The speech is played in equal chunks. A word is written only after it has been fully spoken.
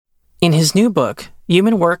In his new book,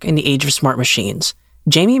 Human Work in the Age of Smart Machines,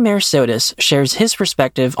 Jamie Merisotis shares his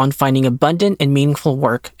perspective on finding abundant and meaningful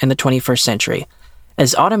work in the 21st century,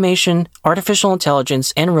 as automation, artificial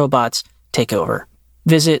intelligence, and robots take over.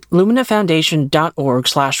 Visit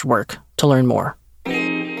luminafoundation.org/work to learn more.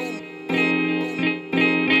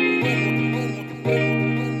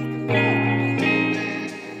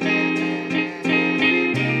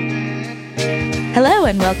 Hello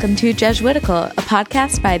and welcome to Jesuitical, a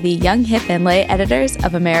podcast by the young, hip, and lay editors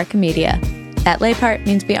of America Media. That lay part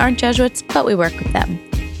means we aren't Jesuits, but we work with them.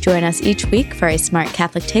 Join us each week for a smart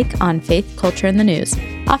Catholic take on faith, culture, and the news,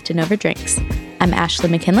 often over drinks. I'm Ashley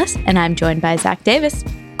McKinless, and I'm joined by Zach Davis.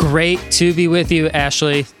 Great to be with you,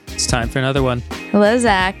 Ashley. It's time for another one. Hello,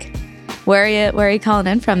 Zach. Where are you calling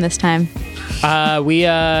in from this time? We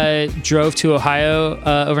drove to Ohio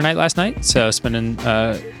overnight last night, so spending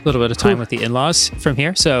a little bit of time with the in-laws from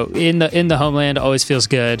here. So in the homeland, always feels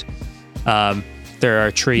good. There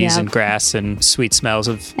are trees and grass and sweet smells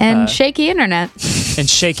of shaky internet. And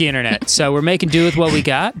shaky internet. So we're making do with what we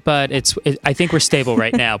got, but I think we're stable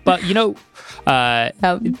right now. But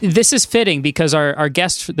this is fitting because our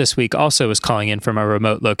guest this week also is calling in from a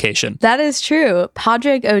remote location. That is true.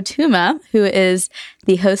 Padraig Ó Tuama, who is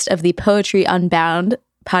the host of the Poetry Unbound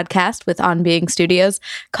podcast with On Being Studios,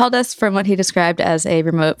 called us from what he described as a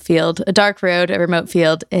remote field, a dark road, a remote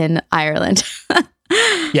field in Ireland.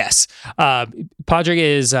 Yes. Padraig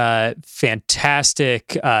is a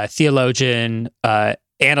fantastic theologian,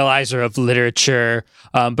 analyzer of literature,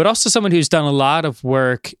 but also someone who's done a lot of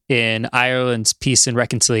work in Ireland's peace and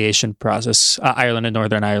reconciliation process, Ireland and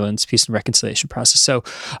Northern Ireland's peace and reconciliation process. So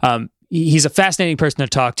he's a fascinating person to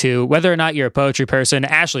talk to, whether or not you're a poetry person.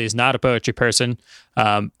 Ashley is not a poetry person.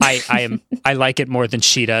 I like it more than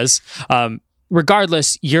she does.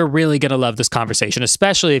 Regardless, you're really going to love this conversation,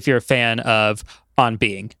 especially if you're a fan of On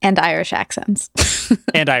Being. And Irish accents.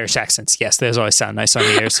 And Irish accents. Yes, those always sound nice on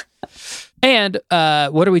the ears. And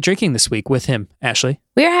what are we drinking this week with him, Ashley?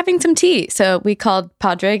 We are having some tea. So we called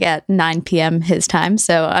Padraig at 9 p.m. his time.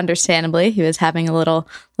 So understandably, he was having a little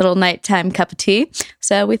nighttime cup of tea.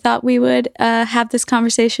 So we thought we would have this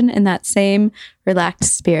conversation in that same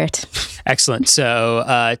relaxed spirit. Excellent.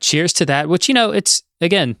 So cheers to that, which, it's,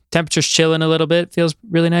 again, temperature's chilling a little bit. Feels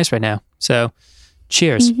really nice right now. So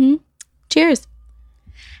cheers. Mm-hmm. Cheers.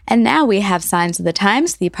 And now we have Signs of the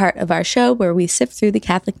Times, the part of our show where we sift through the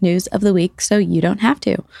Catholic news of the week so you don't have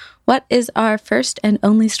to. What is our first and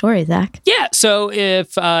only story, Zach? Yeah, so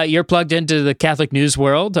if you're plugged into the Catholic news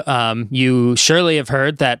world, you surely have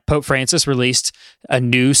heard that Pope Francis released a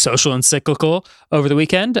new social encyclical over the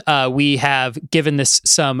weekend. We have given this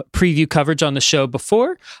some preview coverage on the show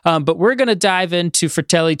before, but we're going to dive into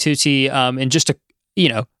Fratelli Tutti in just a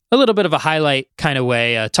little bit of a highlight kind of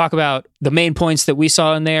way, talk about the main points that we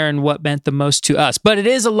saw in there and what meant the most to us. But it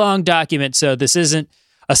is a long document, so this isn't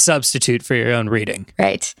a substitute for your own reading.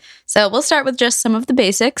 Right. So we'll start with just some of the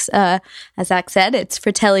basics. As Zach said, it's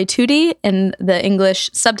Fratelli Tutti, and the English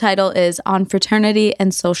subtitle is On Fraternity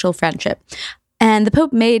and Social Friendship. And the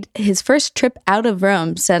Pope made his first trip out of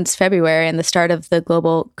Rome since February and the start of the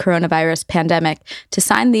global coronavirus pandemic to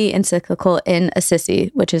sign the encyclical in Assisi,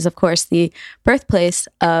 which is, of course, the birthplace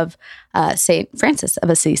of St. Francis of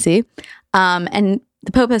Assisi. And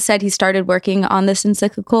the Pope has said he started working on this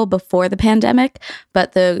encyclical before the pandemic,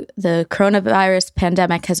 but the coronavirus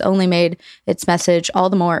pandemic has only made its message all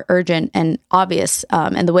the more urgent and obvious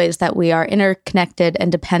in the ways that we are interconnected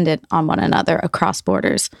and dependent on one another across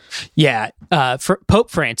borders. Yeah, Pope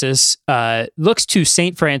Francis looks to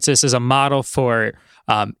St. Francis as a model for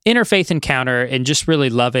interfaith encounter and just really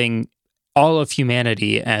loving all of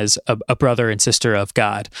humanity as a brother and sister of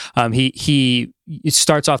God. He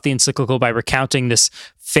starts off the encyclical by recounting this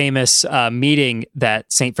famous meeting that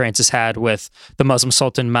St. Francis had with the Muslim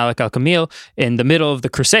Sultan Malik al-Kamil in the middle of the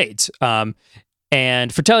Crusades.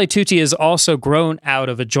 And Fratelli Tutti is also grown out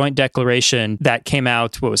of a joint declaration that came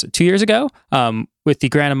out, 2 years ago, with the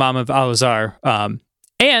Grand Imam of Al-Azhar.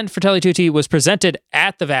 And Fratelli Tutti was presented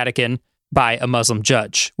at the Vatican by a Muslim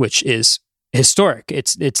judge, which is historic.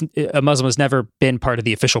 It's a Muslim has never been part of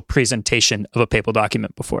the official presentation of a papal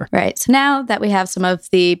document before. Right. So now that we have some of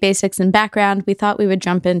the basics and background, we thought we would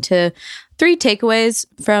jump into 3 takeaways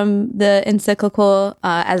from the encyclical.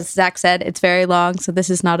 As Zach said, it's very long, so this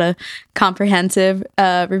is not a comprehensive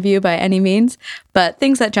review by any means, but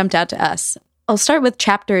things that jumped out to us. I'll start with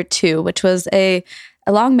chapter 2, which was a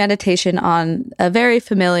a long meditation on a very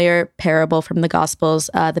familiar parable from the Gospels,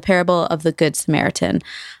 the parable of the Good Samaritan.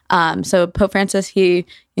 So Pope Francis, he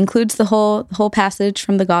includes the whole passage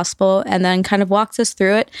from the Gospel and then kind of walks us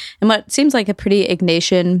through it in what seems like a pretty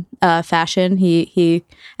Ignatian fashion. He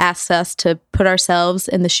asks us to put ourselves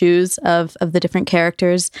in the shoes of the different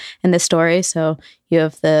characters in this story. So you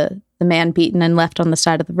have the man beaten and left on the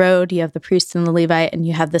side of the road, you have the priest and the Levite, and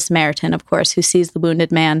you have the Samaritan, of course, who sees the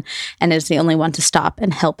wounded man and is the only one to stop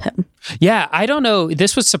and help him. Yeah, I don't know.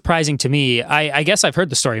 This was surprising to me. I guess I've heard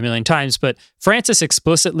the story a million times, but Francis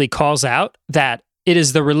explicitly calls out that it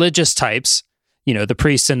is the religious types, the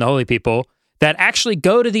priests and the holy people, that actually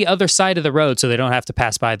go to the other side of the road so they don't have to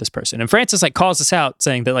pass by this person. And Francis calls us out,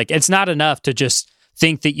 saying that it's not enough to just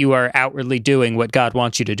think that you are outwardly doing what God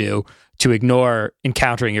wants you to do, to ignore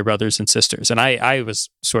encountering your brothers and sisters. And I was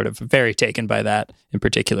sort of very taken by that in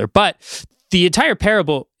particular. But the entire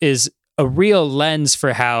parable is a real lens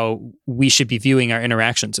for how we should be viewing our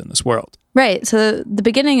interactions in this world. Right. So the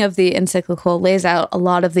beginning of the encyclical lays out a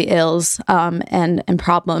lot of the ills and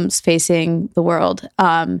problems facing the world.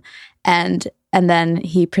 And then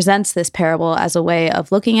he presents this parable as a way of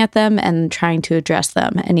looking at them and trying to address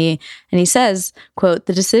them. And he says, quote,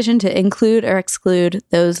 "The decision to include or exclude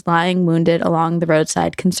those lying wounded along the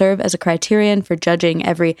roadside can serve as a criterion for judging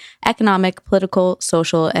every economic, political,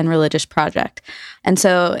 social, and religious project." And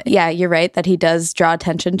so, yeah, you're right that he does draw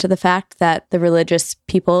attention to the fact that the religious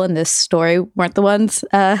people in this story weren't the ones,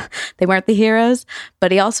 they weren't the heroes.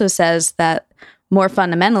 But he also says that more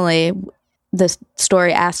fundamentally, the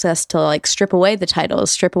story asks us to strip away the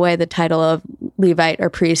title of Levite or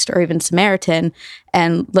priest or even Samaritan,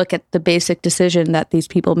 and look at the basic decision that these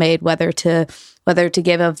people made, whether to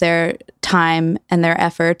give of their time and their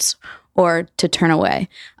efforts or to turn away.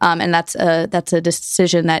 And that's a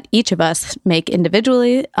decision that each of us make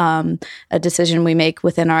individually, a decision we make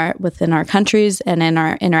within our countries and in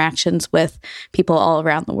our interactions with people all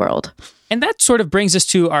around the world. And that sort of brings us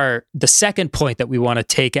to the second point that we want to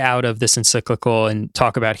take out of this encyclical and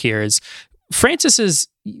talk about here is Francis is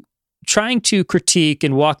trying to critique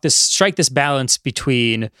and strike this balance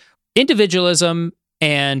between individualism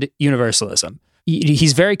and universalism.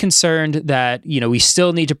 He's very concerned that, we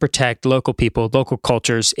still need to protect local people, local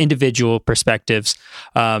cultures, individual perspectives,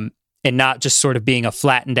 and not just sort of being a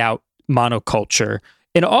flattened out monoculture.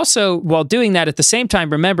 And also, while doing that, at the same time,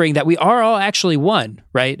 remembering that we are all actually one,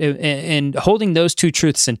 right? And holding those two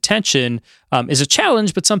truths in tension is a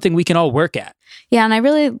challenge, but something we can all work at. Yeah, and I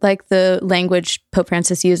really like the language Pope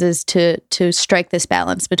Francis uses to strike this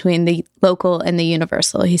balance between the local and the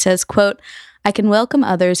universal. He says, quote, "I can welcome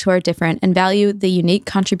others who are different and value the unique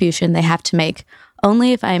contribution they have to make,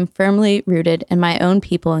 only if I am firmly rooted in my own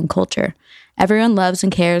people and culture. Everyone loves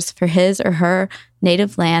and cares for his or her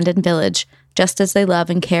native land and village, just as they love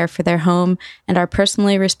and care for their home and are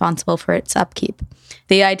personally responsible for its upkeep."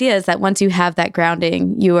 The idea is that once you have that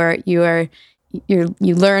grounding, you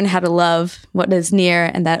learn how to love what is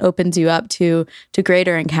near, and that opens you up to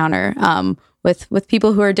greater encounter with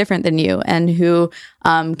people who are different than you and who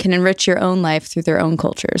can enrich your own life through their own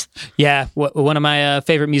cultures. Yeah, one of my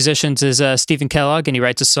favorite musicians is Stephen Kellogg, and he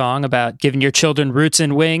writes a song about giving your children roots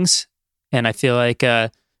and wings. And I feel like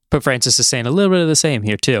Pope Francis is saying a little bit of the same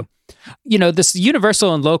here too. This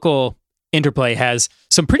universal and local interplay has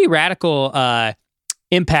some pretty radical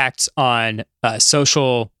impacts on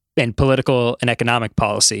social and political and economic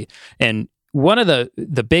policy. And one of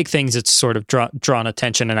the big things that's sort of drawn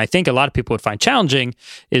attention, and I think a lot of people would find challenging,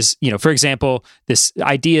 is, for example, this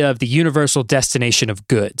idea of the universal destination of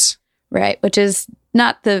goods. Right, which is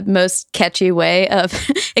not the most catchy way of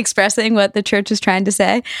expressing what the church is trying to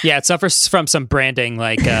say. Yeah, it suffers from some branding,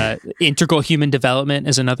 integral human development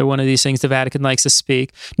is another one of these things the Vatican likes to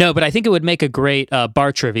speak. No, but I think it would make a great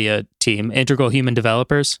bar trivia team, integral human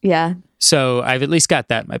developers. Yeah. So I've at least got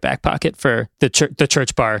that in my back pocket for the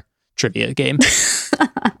church bar trivia game.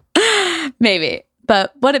 Maybe.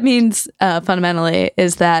 But what it means fundamentally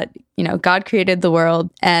is that, God created the world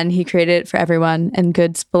and he created it for everyone, and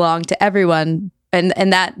goods belong to everyone. And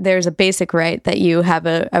that there's a basic right that you have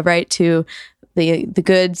a right to the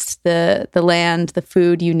goods, the land, the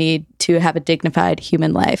food you need to have a dignified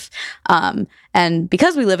human life. And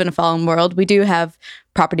because we live in a fallen world, we do have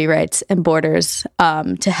property rights and borders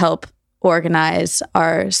to help organize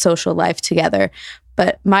our social life together.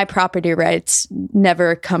 But my property rights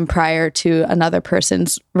never come prior to another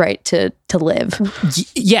person's right to live.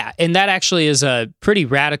 Yeah, and that actually is a pretty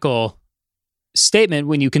radical statement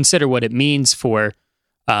when you consider what it means for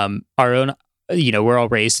our own, we're all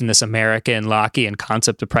raised in this American Lockean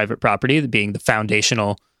concept of private property being the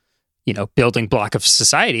foundational, building block of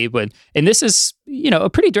society. And this is, a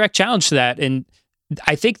pretty direct challenge to that. And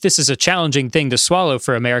I think this is a challenging thing to swallow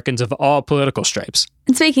for Americans of all political stripes.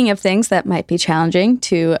 And speaking of things that might be challenging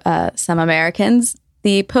to some Americans,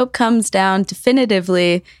 the Pope comes down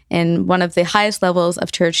definitively in one of the highest levels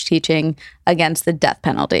of church teaching against the death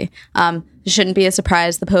penalty. It shouldn't be a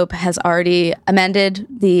surprise. The Pope has already amended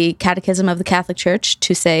the Catechism of the Catholic Church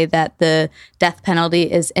to say that the death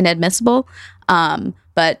penalty is inadmissible.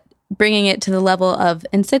 But bringing it to the level of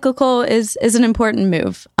encyclical is an important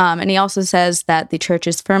move. And he also says that the church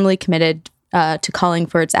is firmly committed to calling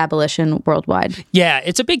for its abolition worldwide. Yeah,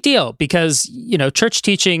 it's a big deal because, church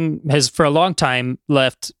teaching has for a long time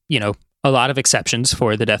left, a lot of exceptions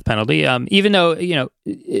for the death penalty, even though,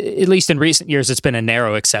 at least in recent years, it's been a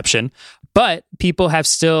narrow exception. But people have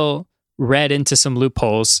still read into some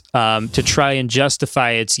loopholes to try and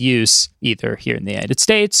justify its use either here in the United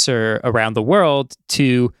States or around the world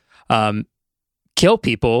to kill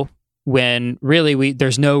people when really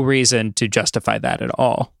there's no reason to justify that at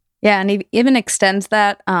all. Yeah, and he even extends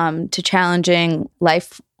that to challenging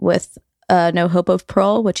life with no hope of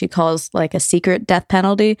parole, which he calls like a secret death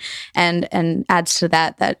penalty, and adds to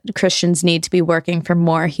that Christians need to be working for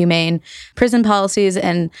more humane prison policies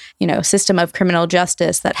and, system of criminal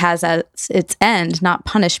justice that has as its end not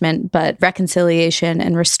punishment, but reconciliation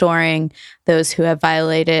and restoring those who have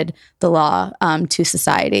violated the law to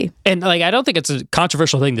society. And I don't think it's a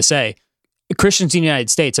controversial thing to say. Christians in the United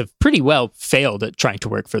States have pretty well failed at trying to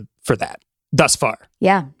work for that thus far.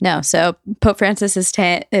 Yeah, no. So Pope Francis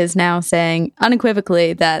is now saying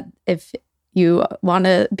unequivocally that if you want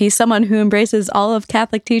to be someone who embraces all of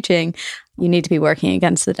Catholic teaching, you need to be working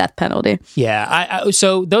against the death penalty. Yeah.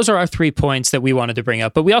 So those are our 3 points that we wanted to bring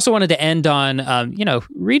up. But we also wanted to end on,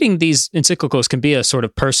 reading these encyclicals can be a sort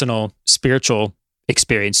of personal, spiritual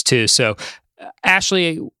experience too. So,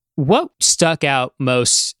 Ashley, what stuck out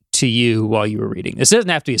most to you while you were reading? This doesn't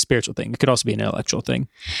have to be a spiritual thing. It could also be an intellectual thing.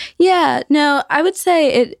 Yeah, no, I would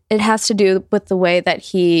say it has to do with the way that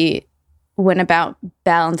he went about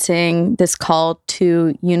balancing this call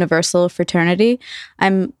to universal fraternity.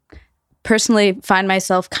 I'm personally find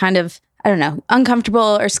myself kind of,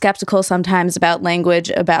 uncomfortable or skeptical sometimes about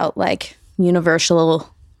language about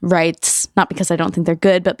universal rights, not because I don't think they're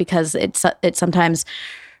good, but because it sometimes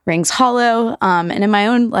rings hollow. And in my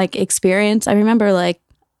own experience, I remember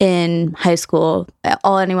in high school,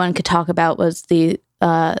 all anyone could talk about was the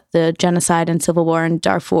genocide and civil war in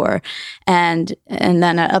Darfur, and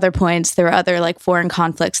then at other points there were other foreign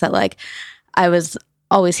conflicts that I was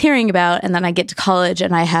always hearing about, and then I get to college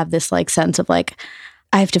and I have this sense of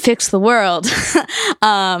I have to fix the world,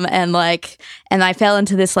 and I fell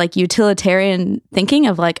into this utilitarian thinking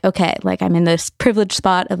of okay, I'm in this privileged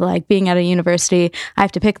spot of being at a university. I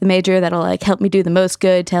have to pick the major that'll help me do the most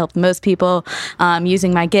good to help the most people,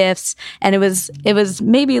 using my gifts. And it was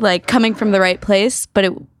maybe coming from the right place, but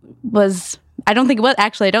it was. I don't think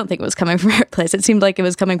it was coming from the right place. It seemed like it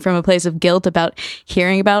was coming from a place of guilt about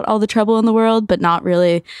hearing about all the trouble in the world, but not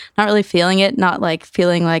really feeling it. Not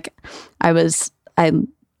feeling like I was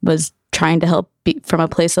trying to help from a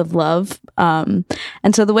place of love. And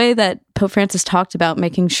so the way that Pope Francis talked about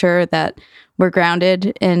making sure that we're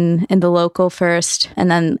grounded in the local first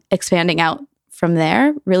and then expanding out from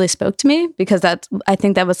there really spoke to me, because I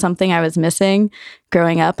think that was something I was missing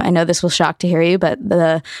growing up. I know this will shock to hear you, but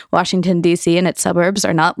the Washington, D.C. and its suburbs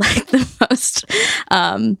are not the most...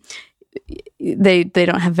 They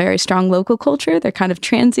don't have very strong local culture. They're kind of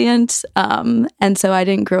transient. And so I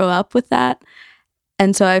didn't grow up with that.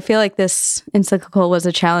 And so I feel like this encyclical was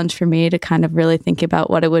a challenge for me to kind of really think about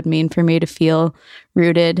what it would mean for me to feel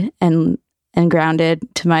rooted and grounded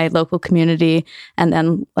to my local community, and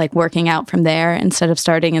then working out from there instead of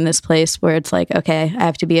starting in this place where it's okay, I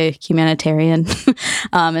have to be a humanitarian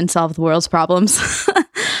and solve the world's problems.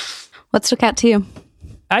 What stuck out to you?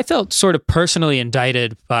 I felt sort of personally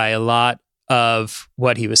indicted by a lot of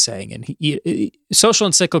what he was saying. And social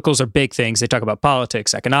encyclicals are big things. They talk about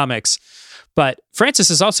politics, economics. But Francis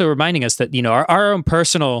is also reminding us that, our own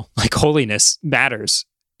personal holiness matters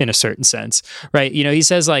in a certain sense, right? He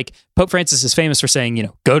says Pope Francis is famous for saying,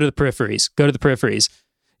 go to the peripheries.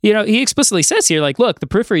 He explicitly says here, look, the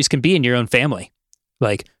peripheries can be in your own family.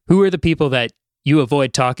 Who are the people that you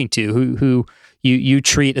avoid talking to, who you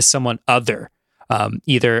treat as someone other,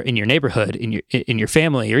 either in your neighborhood, in your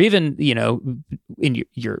family, or even, in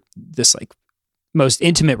your this most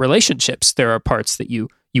intimate relationships, there are parts that you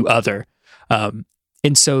other.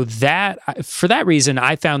 And so for that reason,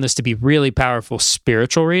 I found this to be really powerful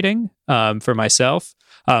spiritual reading for myself.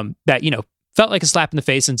 That felt like a slap in the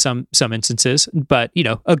face in some instances, but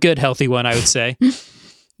a good, healthy one, I would say.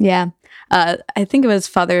 Yeah, I think it was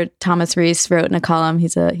Father Thomas Reese wrote in a column. He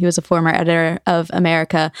was a former editor of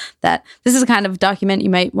America, that this is a kind of document you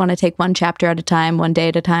might want to take one chapter at a time, one day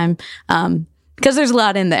at a time, because there's a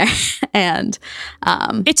lot in there. And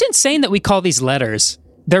it's insane that we call these letters.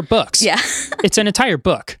 They're books. Yeah. It's an entire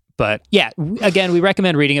book. But yeah, again, we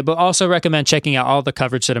recommend reading it, but also recommend checking out all the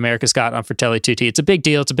coverage that America's got on Fratelli Tutti. It's a big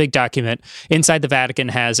deal. It's a big document. Inside the Vatican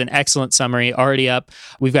has an excellent summary already up.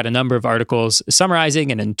 We've got a number of articles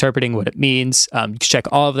summarizing and interpreting what it means. You can check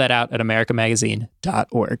all of that out at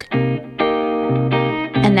americamagazine.org.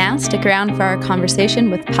 And now stick around for our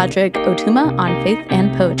conversation with Padraig Ó Tuama on faith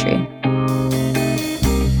and poetry.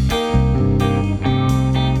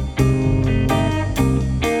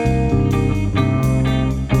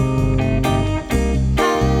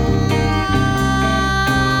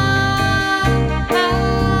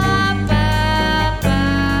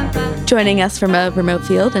 Joining us from a remote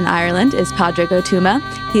field in Ireland is Padraig Ó Tuama.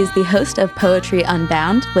 He is the host of Poetry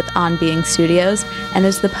Unbound with On Being Studios and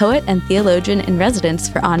is the poet and theologian in residence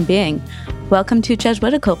for On Being. Welcome to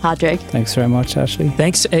Jesuitical, Padraig. Thanks very much, Ashley.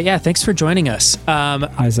 Thanks. Thanks for joining us.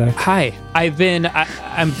 Hi, Zach. Hi.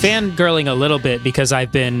 I'm fangirling a little bit because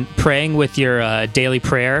I've been praying with your daily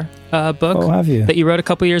prayer book. Oh, have you? That you wrote a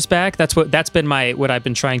couple years back. That's been what I've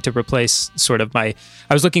been trying to replace. I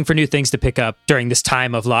was looking for new things to pick up during this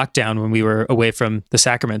time of lockdown when we were away from the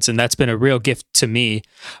sacraments, and that's been a real gift to me.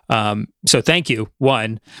 So thank you.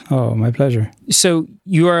 One. Oh, my pleasure. So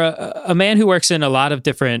you are a man who works in a lot of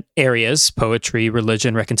different areas: poetry,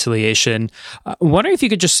 religion, reconciliation. Wondering if you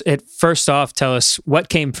could just first off tell us what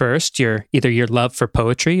came first: either your love for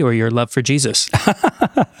poetry or your love for Jesus.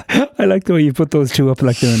 I like the way you put those two up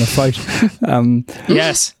like they're in a fight.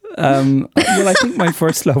 Yes. Well, I think my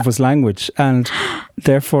first love was language, and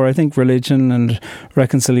therefore I think religion and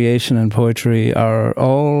reconciliation and poetry are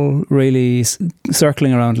all really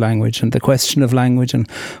circling around language and the question of language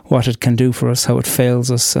and what it can do for us, how it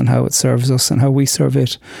fails us and how it serves us and how we serve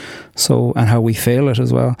it, and how we fail it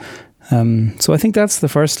as well. So I think that's the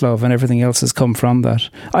first love, and everything else has come from that.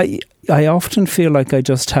 I often feel like I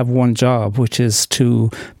just have one job, which is to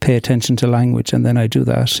pay attention to language, and then I do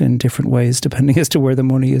that in different ways depending as to where the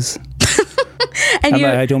money is. and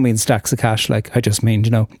I don't mean stacks of cash, like I just mean,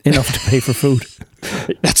 enough to pay for food.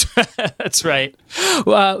 That's right.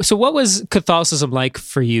 So what was Catholicism like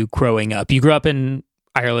for you growing up? You grew up in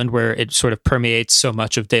Ireland, where it sort of permeates so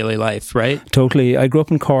much of daily life, right? Totally. I grew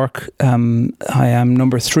up in Cork. I am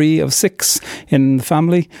number 3 of 6 in the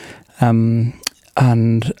family.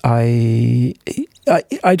 And I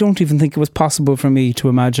don't even think it was possible for me to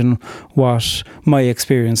imagine what my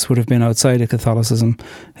experience would have been outside of Catholicism.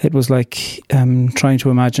 It was like trying to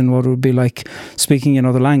imagine what it would be like speaking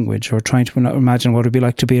another language, or trying to imagine what it would be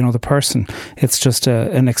like to be another person. It's just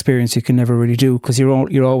an experience you can never really do, because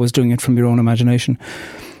you're always doing it from your own imagination.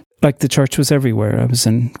 Like, the church was everywhere.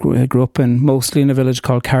 I grew up mostly in a village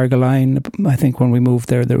called Carrigaline. I think when we moved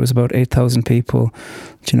there was about 8,000 people.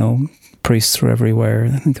 Priests were everywhere.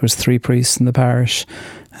 I think there was 3 priests in the parish.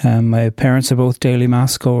 My parents are both daily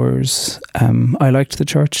mass goers. I liked the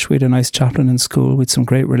church. We had a nice chaplain in school. We had some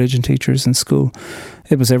great religion teachers in school.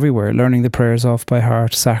 It was everywhere, learning the prayers off by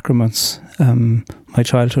heart, sacraments. My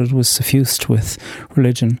childhood was suffused with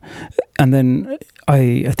religion. And then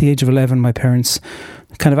at the age of 11, my parents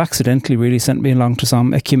kind of accidentally really sent me along to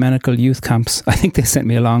some ecumenical youth camps. I think they sent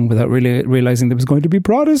me along without really realising there was going to be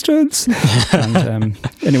Protestants. And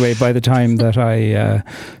anyway, by the time that I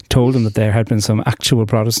told them that there had been some actual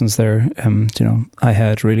Protestants there, I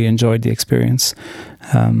had really enjoyed the experience.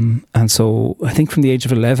 And so I think from the age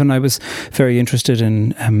of 11, I was very interested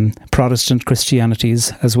in Protestant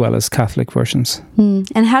Christianities as well as Catholic versions.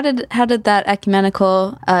 And how did that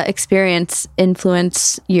ecumenical experience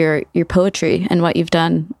influence your poetry and what you've done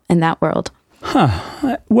in that world?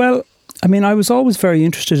 Well, I mean, I was always very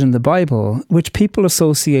interested in the Bible, which people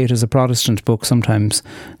associate as a Protestant book sometimes.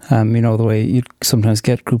 The way you sometimes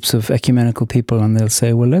get groups of ecumenical people and they'll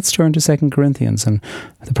say, well, let's turn to 2 Corinthians. And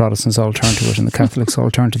the Protestants all turn to it and the Catholics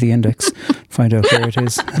all turn to the index, find out where it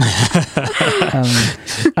is.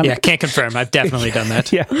 Can't confirm. I've definitely done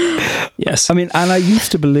that. Yeah. Yes. I mean, and I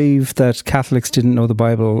used to believe that Catholics didn't know the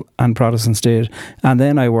Bible and Protestants did. And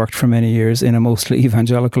then I worked for many years in a mostly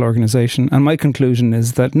evangelical organisation. And my conclusion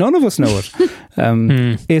is that none of us know it.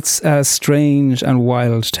 It's a strange and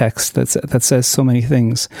wild text that says so many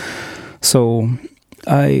things. So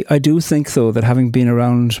I do think, though, that having been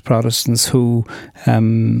around Protestants who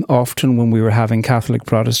often when we were having Catholic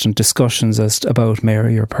Protestant discussions about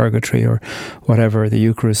Mary or purgatory or whatever, the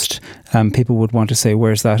Eucharist, people would want to say,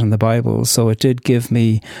 where's that in the Bible? So it did give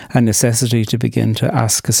me a necessity to begin to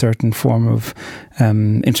ask a certain form of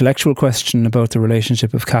intellectual question about the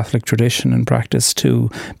relationship of Catholic tradition and practice to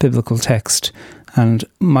biblical text. And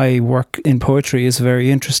my work in poetry is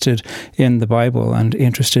very interested in the Bible and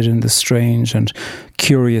interested in the strange and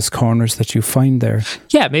curious corners that you find there.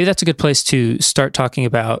 Yeah, maybe that's a good place to start talking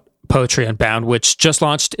about Poetry Unbound, which just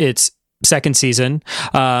launched its second season.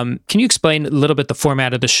 Can you explain a little bit the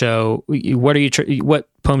format of the show? What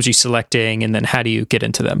poems are you selecting, and then how do you get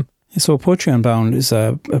into them? So Poetry Unbound is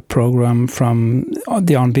a program from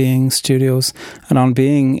the On Being studios, and On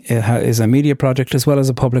Being is a media project as well as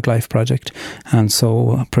a public life project, and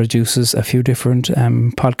so produces a few different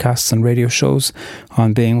podcasts and radio shows.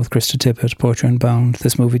 On Being with Krista Tippett, Poetry Unbound,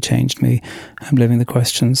 This Movie Changed Me, I'm Living the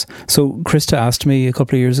Questions. So Krista asked me a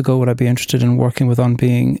couple of years ago would I be interested in working with On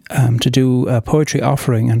Being to do a poetry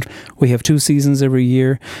offering, and we have 2 seasons every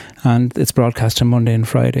year, and it's broadcast on Monday and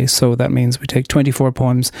Friday. So that means we take 24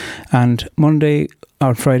 poems, and Monday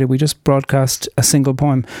or Friday we just broadcast a single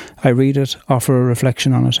poem. I read it, offer a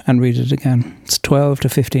reflection on it, and read it again. It's 12 to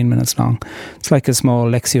 15 minutes long. It's like a small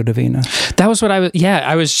Lectio Divina. That was what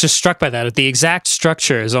I was just struck by that. The exact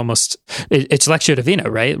structure is almost, it's Lectio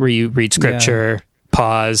Divina, right? Where you read scripture,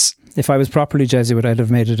 pause. If I was properly Jesuit, I'd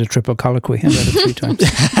have made it a triple colloquy and read it 3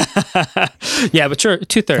 times. Yeah, but you're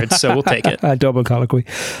 2/3, so we'll take it. A double colloquy.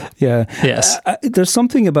 Yeah. Yes. There's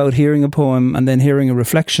something about hearing a poem and then hearing a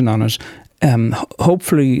reflection on it,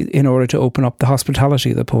 hopefully in order to open up the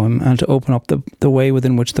hospitality of the poem and to open up the way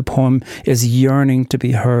within which the poem is yearning to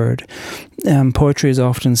be heard. Poetry is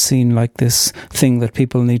often seen like this thing that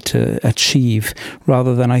people need to achieve,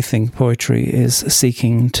 rather than, I think, poetry is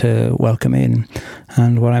seeking to welcome in.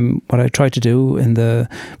 And what I try to do in the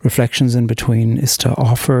reflections in between is to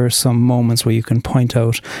offer some moments where you can point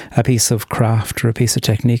out a piece of craft or a piece of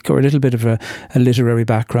technique or a little bit of a literary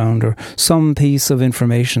background or some piece of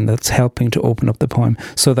information that's helping to open up the poem,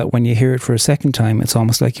 so that when you hear it for a second time, it's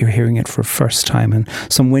almost like you're hearing it for a first time, and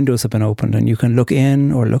some windows have been opened and you can look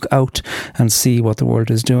in or look out and see what the world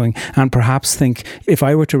is doing, and perhaps think, if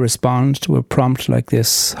I were to respond to a prompt like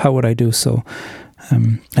this, how would I do so?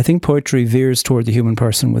 I think poetry veers toward the human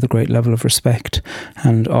person with a great level of respect,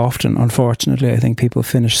 and often, unfortunately, I think people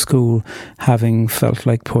finish school having felt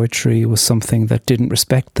like poetry was something that didn't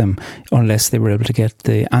respect them unless they were able to get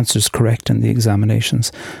the answers correct in the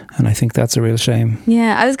examinations, and I think that's a real shame.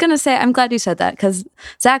 Yeah, I was going to say, I'm glad you said that, because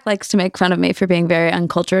Zach likes to make fun of me for being very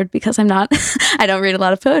uncultured because I'm not. I don't read a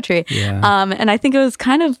lot of poetry. Yeah. And I think it was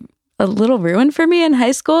kind of a little ruined for me in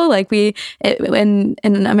high school. Like in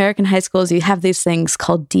American high schools, you have these things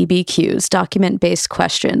called DBQs, document-based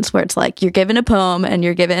questions, where it's like you're given a poem and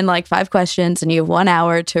you're given like 5 questions and you have 1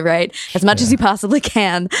 hour to write as much as you possibly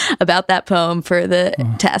can about that poem for the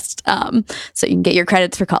test, so you can get your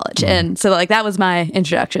credits for college. And so like that was my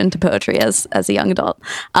introduction to poetry as a young adult.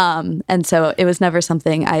 And so it was never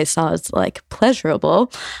something I saw as like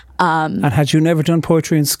pleasurable. And had you never done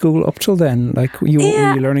poetry in school up till then? Like, were you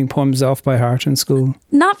learning poems off by heart in school?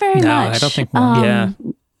 Not very much. No, I don't think.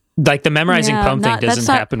 Like the memorizing poem thing doesn't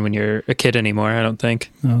happen when you're a kid anymore, I don't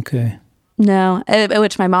think. Okay. No,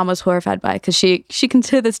 which my mom was horrified by, because she can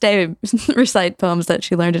to this day recite poems that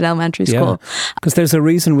she learned in elementary school. Because there's a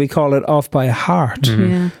reason we call it off by heart.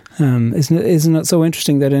 Mm-hmm. Isn't it so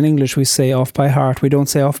interesting that in English we say off by heart? We don't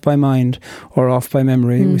say off by mind or off by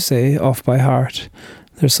memory. We say off by heart.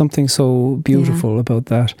 There's something so beautiful about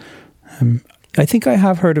that. I think I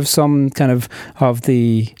have heard of some kind of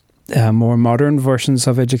the more modern versions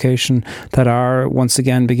of education that are once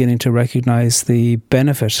again beginning to recognise the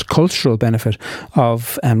benefit, cultural benefit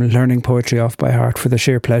of learning poetry off by heart for the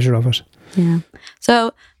sheer pleasure of it. Yeah.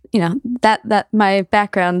 So, that my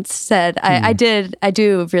background said, I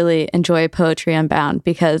do really enjoy Poetry Unbound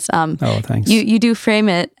because thanks. You do frame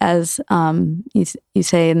it as you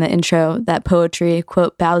say in the intro that poetry,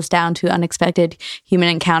 quote, bows down to unexpected human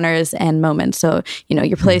encounters and moments. So,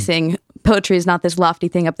 you're placing poetry is not this lofty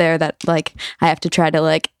thing up there that like I have to try to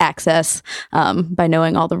like access by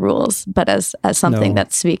knowing all the rules, but as something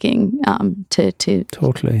that's speaking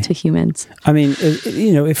to humans. I mean,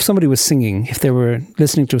 if somebody was singing, if they were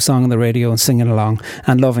listening to a song on the radio and singing along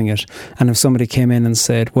and loving it, and if somebody came in and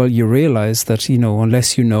said, well, you realise that,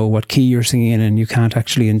 unless you know what key you're singing in, you can't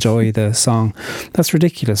actually enjoy the song, that's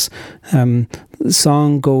ridiculous.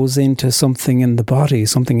 song goes into something in the body,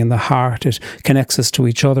 something in the heart. It connects us to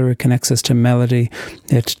each other. It connects us to melody.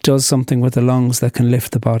 It does something with the lungs that can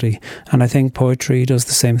lift the body. And I think poetry does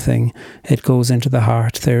the same thing. It goes into the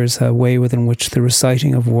heart. There's a way within which the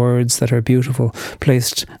reciting of words that are beautiful,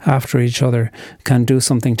 placed after each other, can do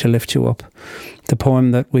something to lift you up. The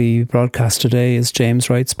poem that we broadcast today is James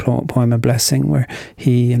Wright's poem A Blessing, where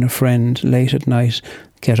he and a friend late at night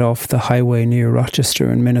get off the highway near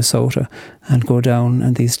Rochester in Minnesota and go down,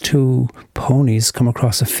 and these two ponies come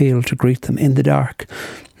across a field to greet them in the dark.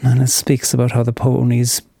 And it speaks about how the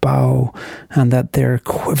ponies bow and that they're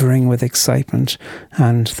quivering with excitement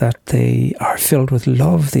and that they are filled with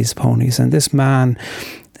love, these ponies. And this man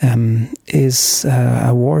is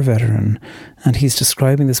a war veteran, and he's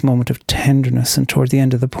describing this moment of tenderness, and toward the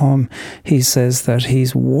end of the poem he says that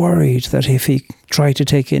he's worried that if he tried to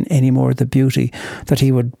take in any more of the beauty that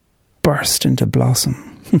he would burst into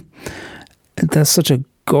blossom. That's such a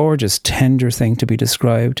gorgeous, tender thing to be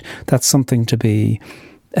described. That's something to be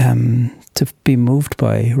moved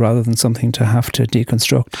by rather than something to have to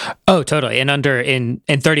deconstruct. Oh, totally. And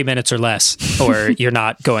in 30 minutes or less, or you're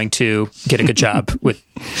not going to get a good job with,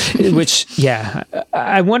 which, yeah.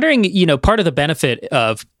 I'm wondering, part of the benefit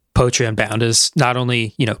of Poetry Unbound is not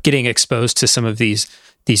only, getting exposed to some of these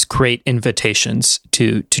great invitations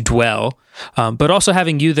to dwell, but also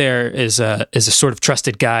having you there as a sort of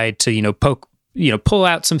trusted guide to, pull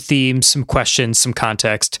out some themes, some questions, some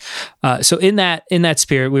context. So in that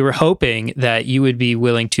spirit, we were hoping that you would be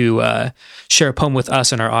willing to share a poem with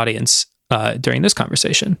us and our audience during this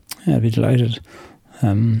conversation. Yeah, I'd be delighted.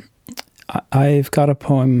 I've got a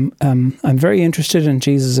poem. I'm very interested in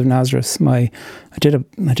Jesus of Nazareth. I did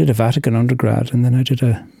a Vatican undergrad, and then I did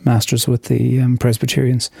a master's with the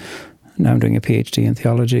Presbyterians. Now I'm doing a PhD in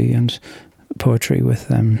theology and poetry with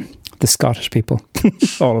the Scottish people,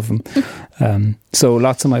 all of them. So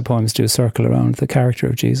lots of my poems do circle around the character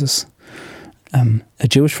of Jesus. A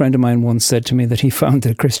Jewish friend of mine once said to me that he found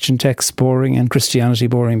the Christian texts boring and Christianity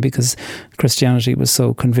boring because Christianity was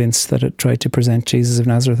so convinced that it tried to present Jesus of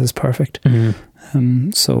Nazareth as perfect.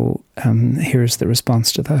 Mm-hmm. So here's the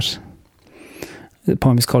response to that. The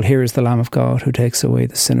poem is called Here is the Lamb of God who takes away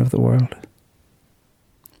the sin of the world.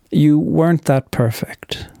 You weren't that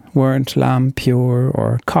perfect, weren't lamb pure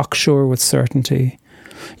or cocksure with certainty.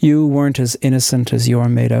 You weren't as innocent as you're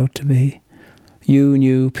made out to be. You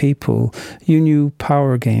knew people, you knew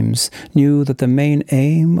power games, knew that the main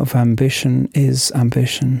aim of ambition is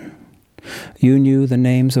ambition. You knew the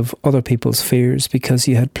names of other people's fears because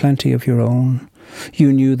you had plenty of your own.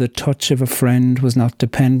 You knew the touch of a friend was not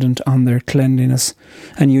dependent on their cleanliness,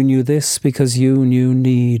 and you knew this because you knew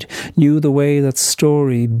need, knew the way that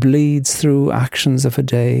story bleeds through actions of a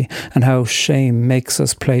day, and how shame makes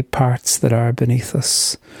us play parts that are beneath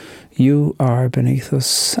us. You are beneath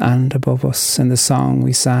us and above us in the song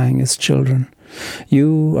we sang as children.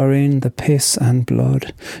 You are in the piss and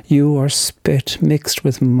blood. You are spit mixed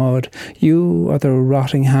with mud. You are the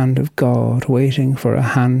rotting hand of God waiting for a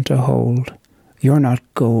hand to hold. You're not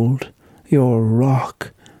gold. You're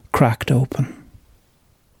rock cracked open.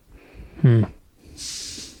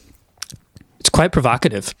 It's quite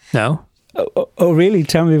provocative, no? Oh, really?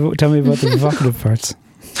 Tell me about the provocative parts.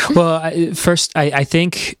 Well, I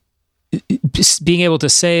think being able to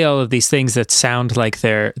say all of these things that sound like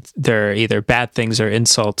they're either bad things or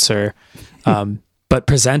insults, or but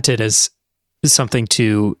presented as something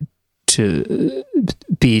to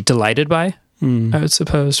be delighted by, I would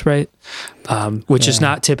suppose, right? Which is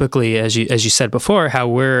not typically, as you said before, how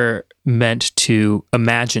we're meant to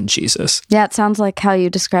imagine Jesus. Yeah, it sounds like how you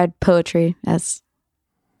described poetry as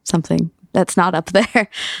something that's not up there.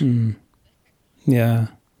 Yeah.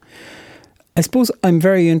 I suppose I'm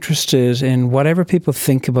very interested in whatever people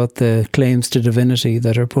think about the claims to divinity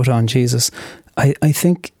that are put on Jesus. I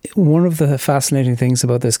think one of the fascinating things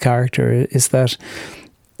about this character is that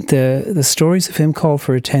the stories of him call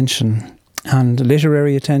for attention, and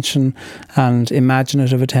literary attention and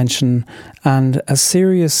imaginative attention and a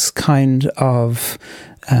serious kind of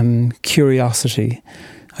curiosity.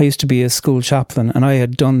 I used to be a school chaplain, and I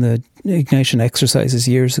had done the Ignatian exercises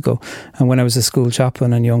years ago. And when I was a school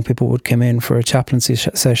chaplain and young people would come in for a chaplaincy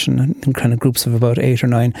session in kind of groups of about 8 or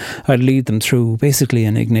 9, I'd lead them through basically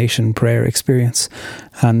an Ignatian prayer experience.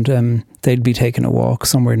 And they'd be taking a walk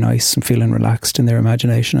somewhere nice and feeling relaxed in their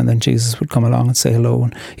imagination. And then Jesus would come along and say hello,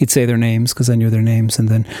 and he'd say their names because I knew their names. And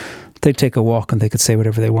then they'd take a walk and they could say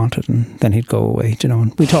whatever they wanted, and then he'd go away,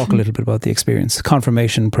 and we talk a little bit about the experience,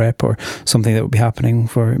 confirmation prep or something that would be happening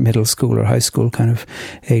for middle school or high school kind of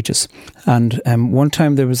ages. And one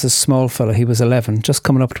time there was a small fella, he was 11, just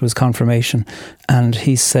coming up to his confirmation, and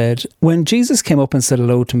he said, when Jesus came up and said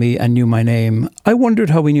hello to me and knew my name, I wondered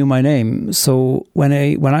how he knew my name. So when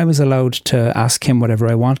I was allowed to ask him whatever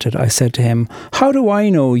I wanted, I said to him, how do I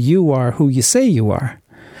know you are who you say you are?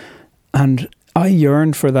 And I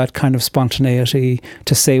yearned for that kind of spontaneity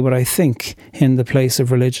to say what I think in the place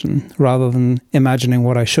of religion, rather than imagining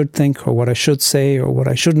what I should think or what I should say or what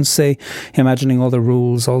I shouldn't say, imagining all the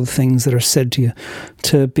rules, all the things that are said to you,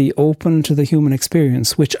 to be open to the human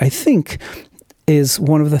experience, which I think is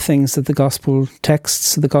one of the things that the gospel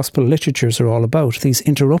texts, the gospel literatures are all about. These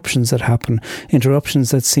interruptions that happen, interruptions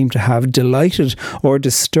that seem to have delighted or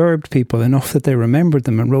disturbed people enough that they remembered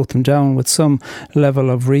them and wrote them down with some level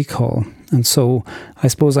of recall. And so I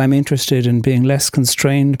suppose I'm interested in being less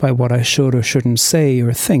constrained by what I should or shouldn't say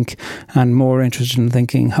or think, and more interested in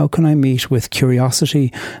thinking, how can I meet with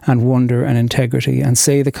curiosity and wonder and integrity and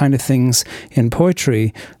say the kind of things in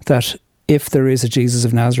poetry that, if there is a Jesus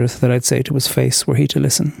of Nazareth, that I'd say to his face were he to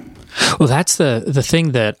listen. Well, that's the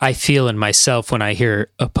thing that I feel in myself when I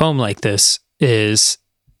hear a poem like this, is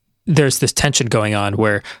there's this tension going on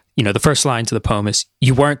where, the first line to the poem is,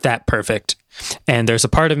 you weren't that perfect. And there's a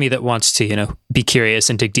part of me that wants to, be curious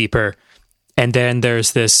and dig deeper. And then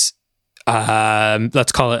there's this,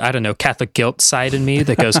 let's call it, I don't know, Catholic guilt side in me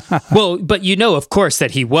that goes, well, but of course,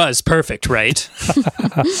 that he was perfect, right?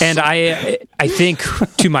 And I think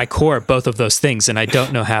to my core, both of those things, and I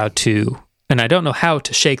don't know how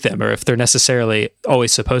to shake them, or if they're necessarily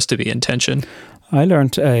always supposed to be in tension. I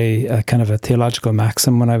learned a kind of a theological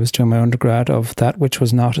maxim when I was doing my undergrad of that which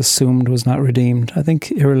was not assumed was not redeemed. I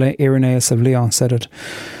think Irenaeus of Lyon said it,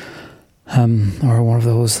 or one of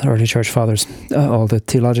those early church fathers. All the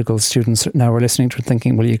theological students now are listening to it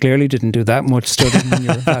thinking, well, you clearly didn't do that much studying in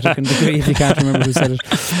your Vatican degree if you can't remember who said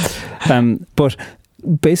it. But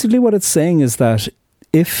basically what it's saying is that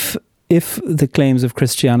if the claims of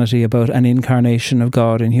Christianity about an incarnation of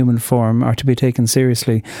God in human form are to be taken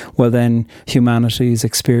seriously, well then humanity's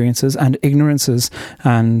experiences and ignorances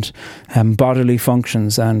and bodily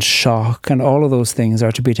functions and shock and all of those things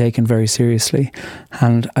are to be taken very seriously.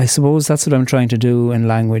 And I suppose that's what I'm trying to do in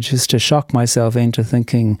language, is to shock myself into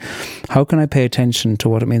thinking, how can I pay attention to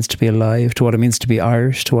what it means to be alive, to what it means to be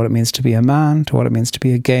Irish, to what it means to be a man, to what it means to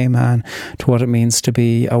be a gay man, to what it means to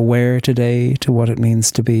be aware today, to what it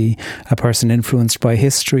means to be a person influenced by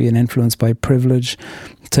history and influenced by privilege,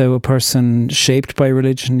 to a person shaped by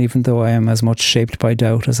religion, even though I am as much shaped by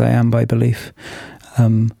doubt as I am by belief.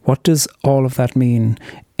 What does all of that mean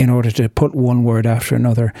in order to put one word after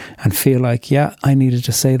another and feel like, yeah, I needed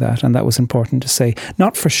to say that, and that was important to say.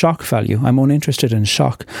 Not for shock value. I'm uninterested in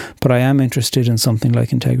shock, but I am interested in something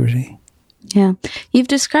like integrity. Yeah. You've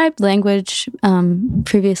described language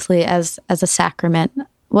previously as a sacrament.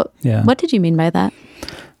 What did you mean by that?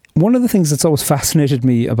 One of the things that's always fascinated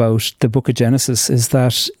me about the book of Genesis is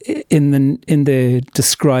that in the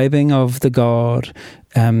describing of the God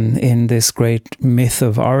in this great myth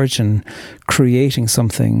of origin, creating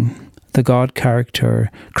something, the God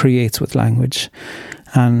character creates with language.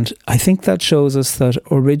 And I think that shows us that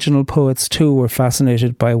original poets too were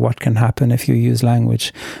fascinated by what can happen if you use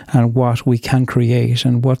language and what we can create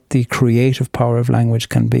and what the creative power of language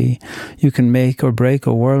can be. You can make or break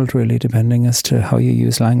a world really depending as to how you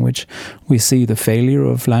use language. We see the failure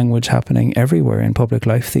of language happening everywhere in public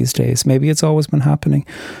life these days. Maybe it's always been happening.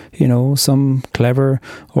 Some clever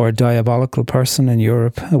or diabolical person in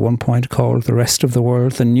Europe at one point called the rest of the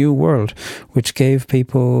world the New World, which gave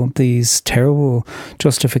people these terrible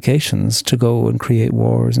justifications to go and create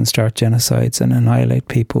wars and start genocides and annihilate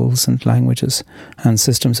peoples and languages and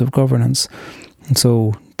systems of governance. And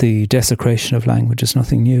so the desecration of language is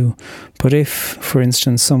nothing new. But if, for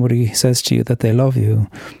instance, somebody says to you that they love you,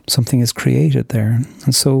 something is created there.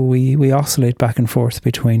 And so we oscillate back and forth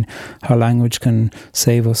between how language can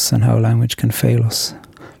save us and how language can fail us.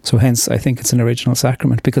 So hence, I think it's an original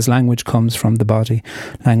sacrament, because language comes from the body.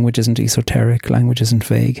 Language isn't esoteric. Language isn't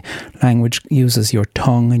vague. Language uses your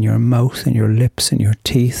tongue and your mouth and your lips and your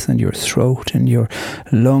teeth and your throat and your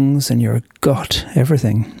lungs and your gut,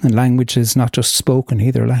 everything. And language is not just spoken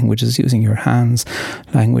either. Language is using your hands.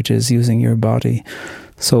 Language is using your body.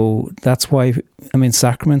 So that's why,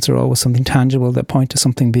 sacraments are always something tangible that point to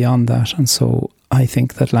something beyond that. And so I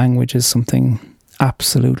think that language is something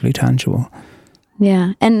absolutely tangible.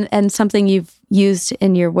 Yeah, and something you've used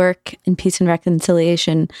in your work in Peace and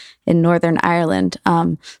Reconciliation in Northern Ireland.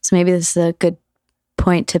 So maybe this is a good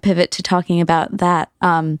point to pivot to talking about that.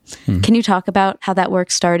 Can you talk about how that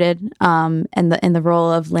work started and the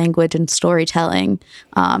role of language and storytelling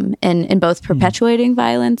in both perpetuating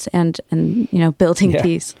violence and building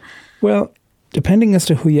peace? Well, depending as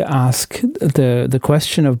to who you ask, the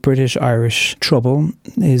question of British-Irish trouble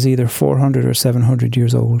is either 400 or 700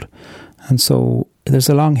 years old. And so there's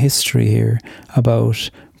a long history here about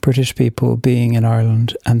British people being in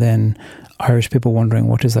Ireland and then Irish people wondering,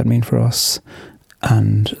 what does that mean for us?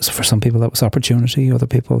 And so for some people that was opportunity, other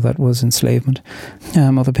people that was enslavement,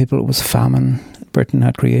 other people it was famine. Britain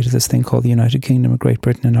had created this thing called the United Kingdom of Great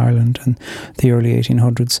Britain and Ireland in the early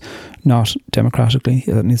 1800s, not democratically,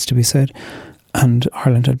 that needs to be said. And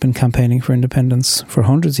Ireland had been campaigning for independence for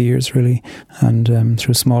hundreds of years, really, and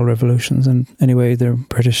through small revolutions. And anyway, the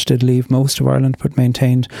British did leave most of Ireland, but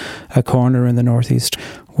maintained a corner in the northeast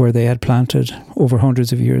where they had planted over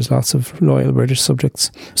hundreds of years lots of loyal British subjects.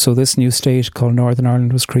 So this new state called Northern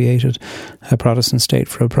Ireland was created, a Protestant state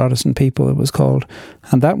for a Protestant people, it was called.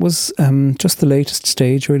 And that was just the latest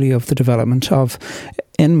stage, really, of the development of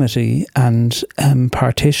enmity and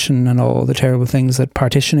partition and all the terrible things that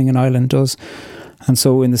partitioning an island does. And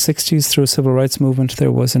so in the 60s, through a civil rights movement,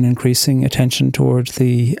 there was an increasing attention towards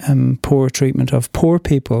the poor treatment of poor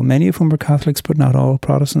people, many of whom were Catholics, but not all,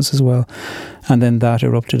 Protestants as well. And then that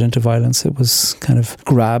erupted into violence. It was kind of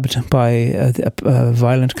grabbed by a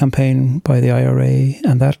violent campaign by the IRA,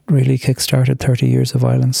 and that really kick-started 30 years of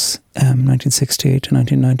violence, 1968 to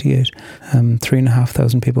 1998.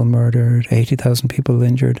 3,500 people murdered, 80,000 people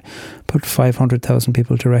injured, but 500,000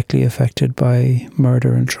 people directly affected by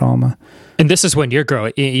murder and trauma. And this is when you're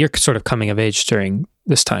sort of coming of age during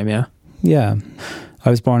this time, yeah? Yeah. I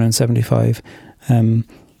was born in 75.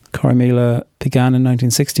 Corrymeela began in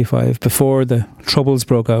 1965, before the Troubles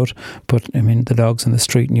broke out. But, I mean, the dogs in the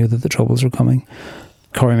street knew that the Troubles were coming.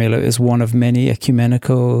 Corrymeela is one of many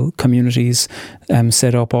ecumenical communities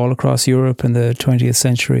set up all across Europe in the 20th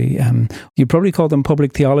century. You'd probably call them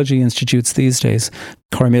public theology institutes these days.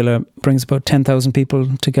 Corrymeela brings about 10,000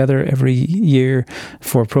 people together every year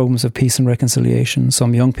for programs of peace and reconciliation.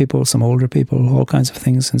 Some young people, some older people, all kinds of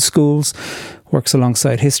things in schools. Works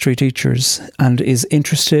alongside history teachers and is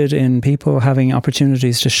interested in people having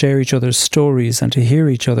opportunities to share each other's stories and to hear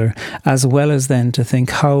each other, as well as then to think,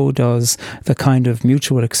 how does the kind of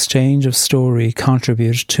mutual exchange of story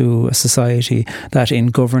contribute to a society that in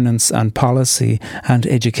governance and policy and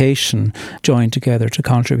education join together to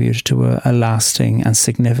contribute to a lasting and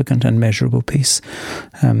significant and measurable peace.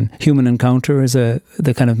 Human encounter is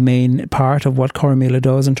the kind of main part of what Corrymeela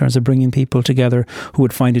does in terms of bringing people together who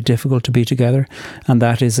would find it difficult to be together. And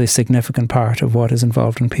that is a significant part of what is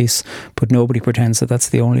involved in peace. But nobody pretends that that's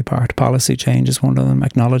the only part. Policy change is one of them.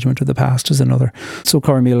 Acknowledgement of the past is another. So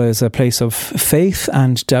Corrymeela is a place of faith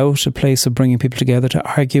and doubt, a place of bringing people together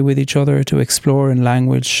to argue with each other, to explore in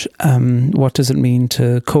language what does it mean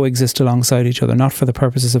to coexist alongside each other, not for the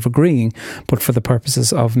purposes of agreeing, but for the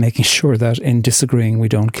purposes of making sure that in disagreeing we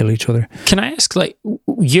don't kill each other. Can I ask, like,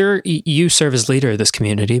 you serve as leader of this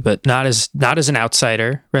community, but not as an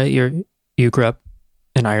outsider, right? You grew up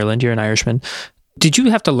in Ireland, you're an Irishman. Did you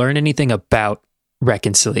have to learn anything about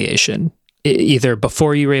reconciliation, either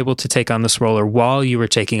before you were able to take on this role or while you were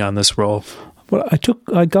taking on this role? Well,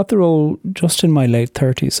 I got the role just in my late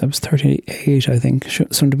 30s. I was 38, I think,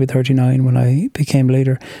 soon to be 39 when I became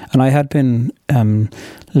leader. And I had been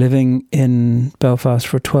living in Belfast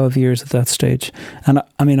for 12 years at that stage. And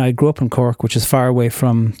I mean, I grew up in Cork, which is far away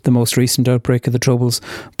from the most recent outbreak of the Troubles.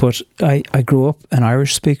 But I grew up an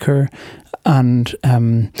Irish speaker and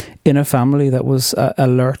in a family that was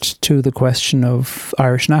alert to the question of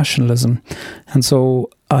Irish nationalism. And so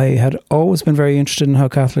I had always been very interested in how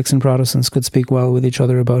Catholics and Protestants could speak well with each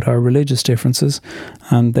other about our religious differences.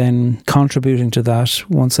 And then contributing to that,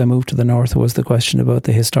 once I moved to the north, was the question about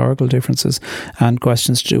the historical differences and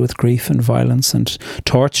questions to do with grief and violence and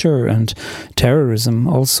torture and terrorism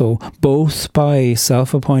also, both by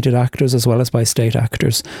self-appointed actors as well as by state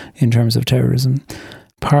actors in terms of terrorism.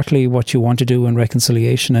 Partly what you want to do in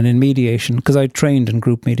reconciliation and in mediation, because I trained in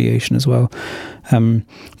group mediation as well.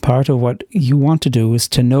 Part of what you want to do is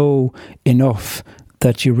to know enough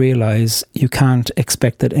that you realise you can't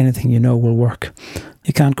expect that anything you know will work.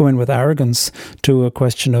 You can't go in with arrogance to a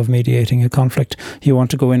question of mediating a conflict. You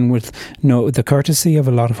want to go in with the courtesy of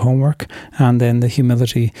a lot of homework and then the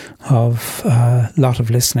humility of a lot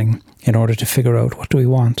of listening in order to figure out what do we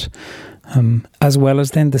want. as well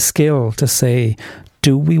as then the skill to say,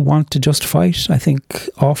 do we want to just fight? I think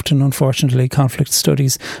often, unfortunately, conflict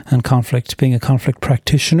studies and conflict, being a conflict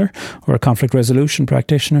practitioner or a conflict resolution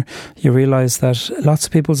practitioner, you realise that lots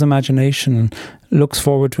of people's imagination looks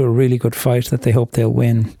forward to a really good fight that they hope they'll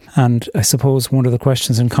win. And I suppose one of the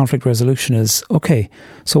questions in conflict resolution is, okay,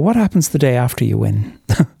 so what happens the day after you win?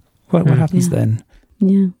 What happens then?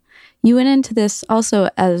 Yeah. You went into this also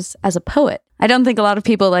as a poet. I don't think a lot of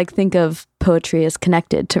people think of poetry as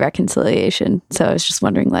connected to reconciliation. So I was just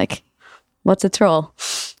wondering, what's its role?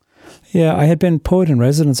 Yeah, I had been poet in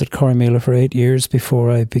residence at Corrymeela for 8 years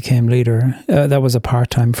before I became leader. That was a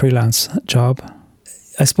part-time freelance job.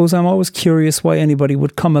 I suppose I'm always curious why anybody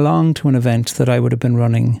would come along to an event that I would have been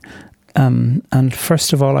running. And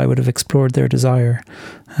first of all, I would have explored their desire,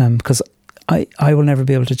 because I will never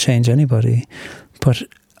be able to change anybody. But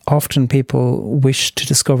often people wish to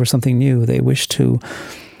discover something new. They wish to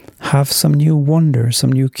have some new wonder,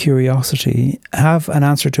 some new curiosity, have an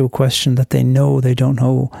answer to a question that they know they don't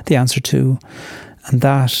know the answer to. And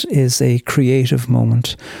that is a creative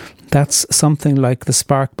moment. That's something like the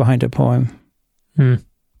spark behind a poem. Do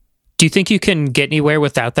you think you can get anywhere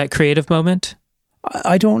without that creative moment?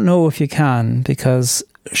 I don't know if you can, because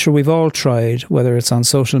sure, we've all tried, whether it's on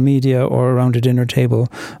social media or around a dinner table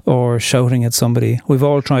or shouting at somebody. We've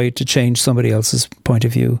all tried to change somebody else's point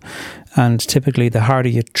of view. And typically, the harder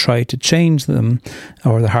you try to change them,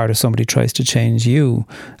 or the harder somebody tries to change you,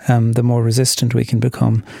 the more resistant we can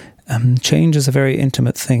become. Change is a very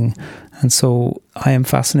intimate thing. And so I am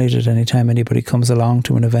fascinated anytime anybody comes along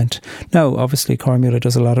to an event. Now, obviously, Corrymeela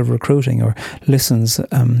does a lot of recruiting or listens.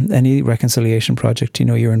 Any reconciliation project,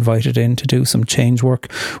 you're invited in to do some change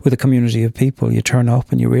work with a community of people. You turn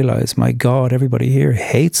up and you realise, my God, everybody here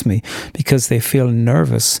hates me because they feel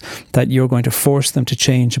nervous that you're going to force them to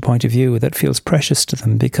change a point of view that feels precious to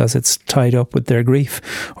them because it's tied up with their grief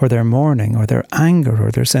or their mourning or their anger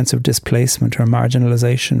or their sense of displacement or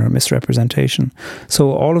marginalisation or misrepresentation.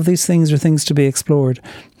 So all of these things are things to be explored.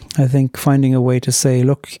 I think finding a way to say,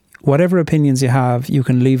 look, whatever opinions you have, you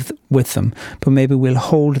can leave with them, but maybe we'll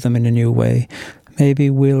hold them in a new way. Maybe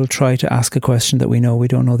we'll try to ask a question that we know we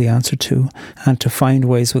don't know the answer to, and to find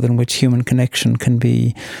ways within which human connection can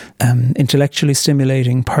be intellectually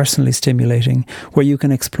stimulating, personally stimulating, where you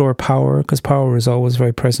can explore power, because power is always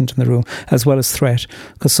very present in the room, as well as threat,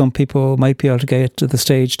 because some people might be able to get to the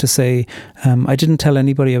stage to say, I didn't tell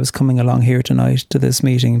anybody I was coming along here tonight to this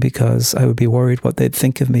meeting because I would be worried what they'd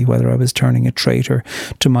think of me, whether I was turning a traitor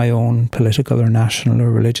to my own political or national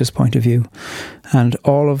or religious point of view. And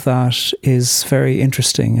all of that is very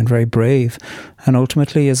interesting and very brave. And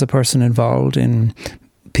ultimately, as a person involved in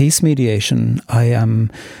peace mediation, I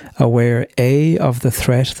am aware, A, of the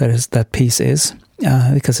threat that peace is,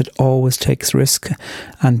 because it always takes risk,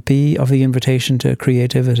 and B, of the invitation to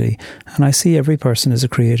creativity. And I see every person as a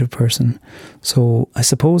creative person. So I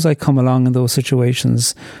suppose I come along in those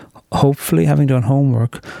situations hopefully having done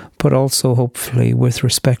homework, but also hopefully with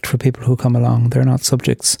respect for people who come along. They're not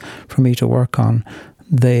subjects for me to work on.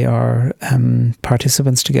 They are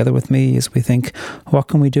participants together with me as we think, what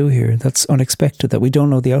can we do here that's unexpected, that we don't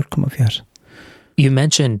know the outcome of yet? You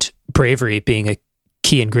mentioned bravery being a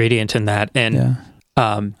key ingredient in that.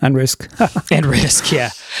 And risk. And risk,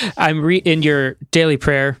 yeah. In your daily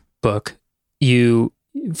prayer book,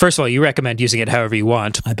 first of all, you recommend using it however you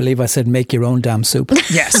want. I believe I said make your own damn soup.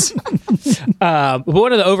 Yes. But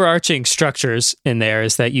one of the overarching structures in there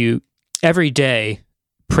is that you every day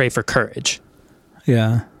pray for courage.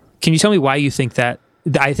 Yeah. Can you tell me why you think that?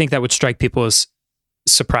 I think that would strike people as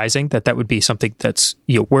surprising, that would be something that's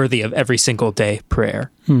worthy of every single day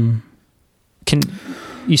prayer. Can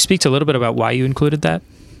you speak to a little bit about why you included that?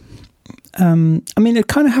 It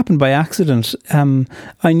kind of happened by accident.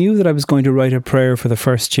 I knew that I was going to write a prayer for the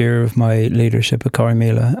first year of my leadership at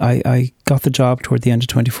Corrymeela. I got the job toward the end of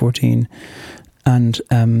 2014, and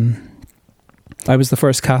I was the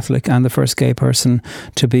first Catholic and the first gay person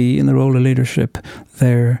to be in the role of leadership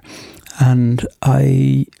there. And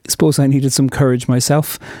I suppose I needed some courage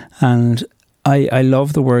myself. And I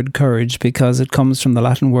love the word courage because it comes from the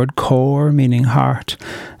Latin word cor, meaning heart.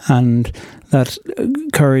 And that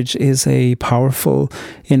courage is a powerful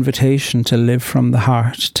invitation to live from the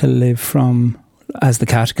heart, to live from, as the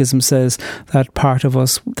Catechism says, that part of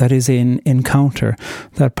us that is in encounter,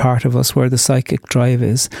 that part of us where the psychic drive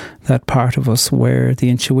is, that part of us where the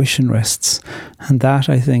intuition rests. And that,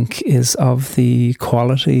 I think, is of the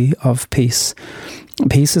quality of peace.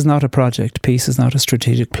 Peace is not a project. Peace is not a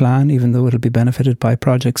strategic plan, even though it'll be benefited by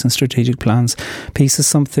projects and strategic plans. Peace is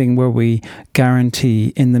something where we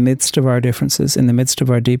guarantee, in the midst of our differences, in the midst of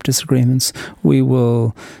our deep disagreements, we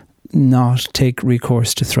will not take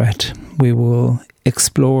recourse to threat. We will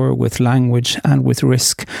explore with language and with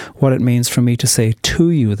risk what it means for me to say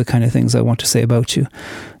to you the kind of things I want to say about you.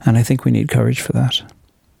 And I think we need courage for that.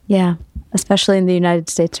 Yeah, especially in the United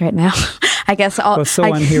States right now. I guess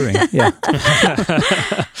I'm hearing. Yeah.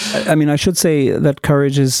 I mean, I should say that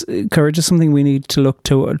courage is something we need to look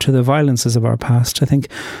to the violences of our past. I think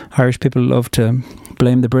Irish people love to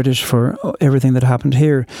blame the British for everything that happened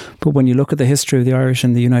here. But when you look at the history of the Irish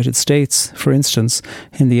in the United States, for instance,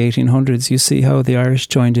 in the 1800s, you see how the Irish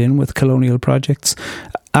joined in with colonial projects.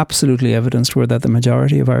 Absolutely evidenced were that the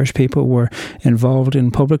majority of Irish people were involved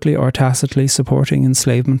in publicly or tacitly supporting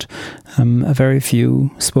enslavement. A very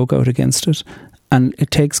few spoke out against it. And it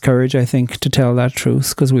takes courage, I think, to tell that truth,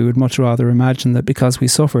 because we would much rather imagine that because we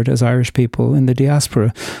suffered as Irish people in the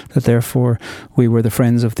diaspora, that therefore we were the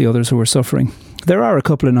friends of the others who were suffering. There are a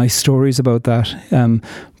couple of nice stories about that,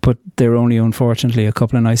 but they're only, unfortunately, a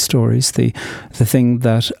couple of nice stories. The thing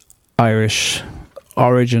that Irish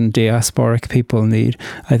origin diasporic people need,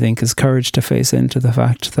 I think, is courage to face into the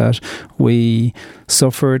fact that we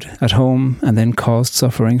suffered at home and then caused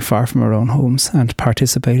suffering far from our own homes and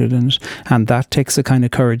participated in it. And that takes a kind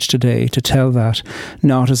of courage today to tell that,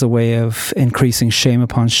 not as a way of increasing shame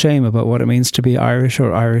upon shame about what it means to be Irish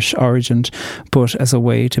or Irish origined, but as a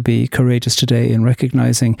way to be courageous today in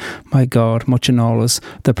recognising, my God, much in all us,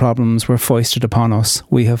 the problems were foisted upon us.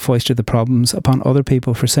 We have foisted the problems upon other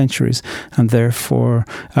people for centuries, and therefore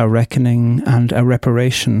a reckoning and a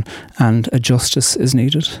reparation and a justice is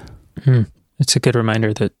needed. It's a good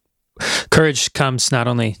reminder that courage comes not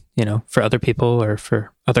only, for other people or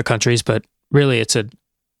for other countries, but really it's in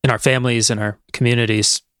our families and our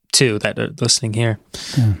communities too that are listening here.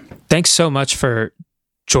 Yeah. Thanks so much for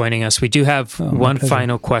joining us. We do have one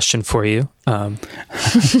final question for you.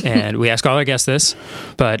 And we ask all our guests this,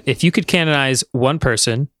 but if you could canonize one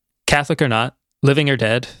person, Catholic or not, living or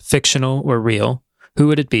dead, fictional or real, who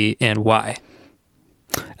would it be and why?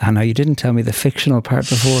 Now you didn't tell me the fictional part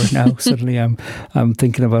before. Now suddenly I'm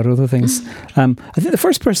thinking about other things. I think the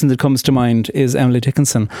first person that comes to mind is Emily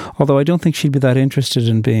Dickinson, although I don't think she'd be that interested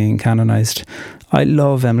in being canonised. I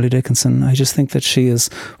love Emily Dickinson. I just think that she is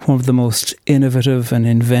one of the most innovative and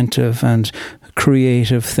inventive and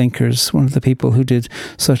creative thinkers, one of the people who did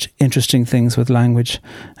such interesting things with language.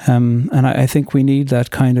 And I think we need that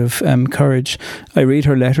kind of courage. I read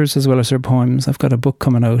her letters as well as her poems. I've got a book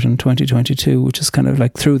coming out in 2022, which is kind of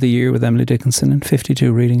like through the year with Emily Dickinson in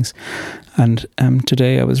 52 readings. And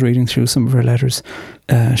today I was reading through some of her letters.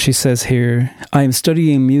 She says here, I am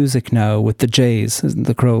studying music now with the jays,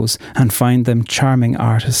 the crows, and find them charming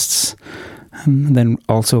artists. And then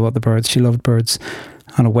also about the birds. She loved birds.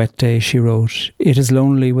 On a wet day, she wrote, it is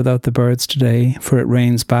lonely without the birds today, for it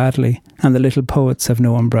rains badly, and the little poets have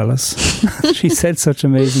no umbrellas. She said such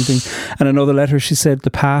amazing things. And another letter, she said,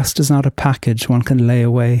 the past is not a package one can lay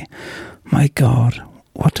away. My God,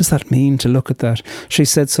 what does that mean to look at that? She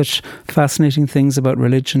said such fascinating things about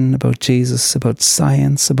religion, about Jesus, about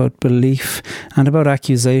science, about belief, and about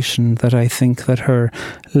accusation that I think that her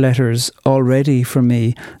letters already, for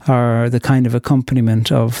me, are the kind of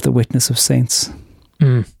accompaniment of the witness of saints.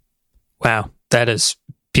 Wow, that is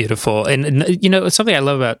beautiful. And something I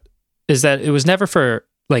love about is that it was never for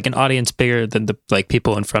like an audience bigger than the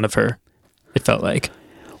people in front of her. It felt like.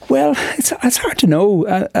 Well, it's hard to know.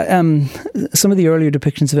 Some of the earlier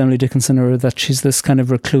depictions of Emily Dickinson are that she's this kind of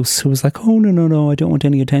recluse who was like, oh, no, I don't want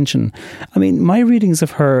any attention. I mean, my readings of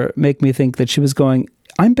her make me think that she was going,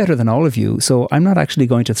 I'm better than all of you, so I'm not actually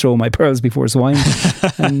going to throw my pearls before swine.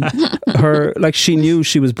 And she knew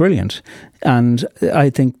she was brilliant. And I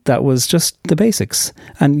think that was just the basics.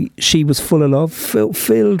 And she was full of love,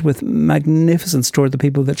 filled with magnificence toward the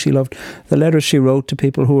people that she loved. The letters she wrote to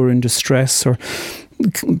people who were in distress or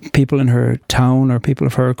people in her town or people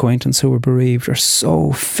of her acquaintance who were bereaved are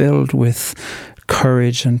so filled with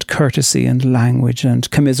courage and courtesy and language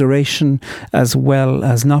and commiseration, as well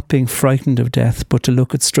as not being frightened of death, but to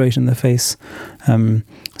look it straight in the face.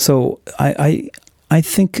 So I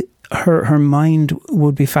think her mind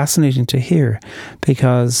would be fascinating to hear,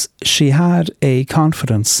 because she had a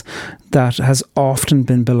confidence that has often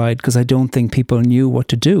been belied, because I don't think people knew what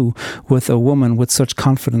to do with a woman with such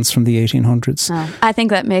confidence from the 1800s. Oh, I think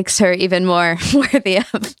that makes her even more worthy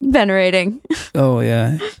of venerating. Oh,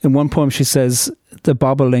 yeah. In one poem she says, the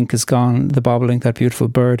bobolink is gone, the bobolink, that beautiful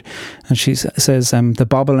bird. And she says, the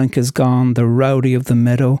bobolink is gone, the rowdy of the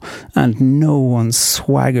meadow, and no one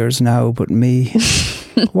swaggers now but me.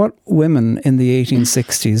 What women in the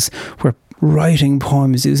 1860s were writing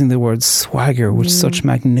poems using the word swagger with such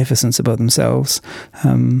magnificence about themselves.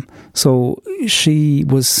 So she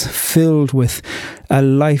was filled with a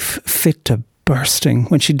life fit to bursting.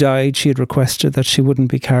 When she died, she had requested that she wouldn't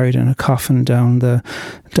be carried in a coffin down the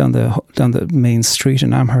main street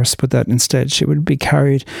in Amherst, but that instead she would be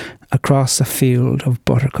carried across a field of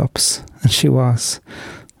buttercups. And she was.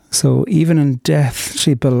 So even in death,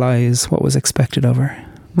 she belies what was expected of her.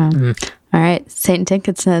 Wow. All right, St.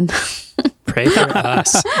 Dickinson. Pray for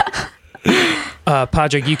us.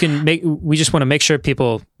 Padraig, we just want to make sure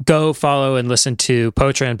people go follow and listen to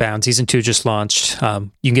Poetry Unbound. Season 2 just launched. You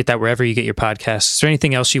can get that wherever you get your podcasts. Is there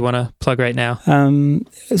anything else you want to plug right now?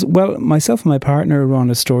 Well, myself and my partner run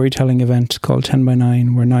a storytelling event called 10 by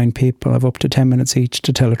 9, where 9 people have up to 10 minutes each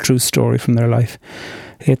to tell a true story from their life.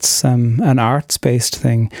 It's an arts-based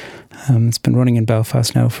thing. It's been running in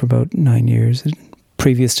Belfast now for about 9 years.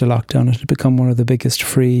 Previous to lockdown, it had become one of the biggest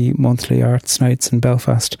free monthly arts nights in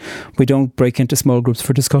Belfast. We don't break into small groups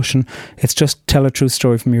for discussion. It's just tell a true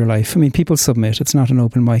story from your life. I mean, people submit. It's not an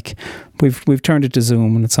open mic. We've turned it to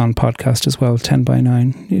Zoom, and it's on podcast as well, 10 by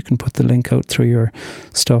 9. You can put the link out through your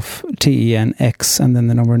stuff, TENX, and then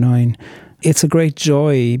the number 9. It's a great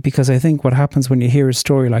joy, because I think what happens when you hear a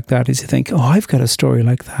story like that is you think, oh, I've got a story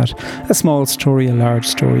like that. A small story, a large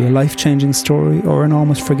story, a life-changing story, or an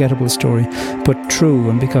almost forgettable story, but true.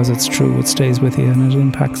 And because it's true, it stays with you and it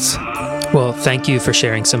impacts. Well, thank you for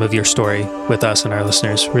sharing some of your story with us and our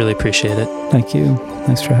listeners. Really appreciate it. Thank you.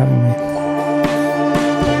 Thanks for having me.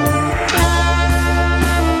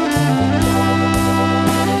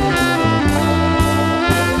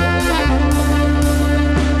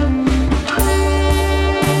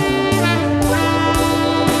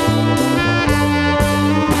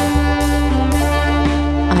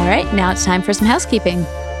 Now it's time for some housekeeping.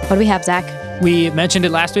 What do we have, Zach? We mentioned it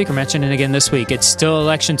last week. We're mentioning it again this week. It's still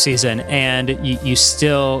election season, and you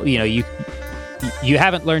still, you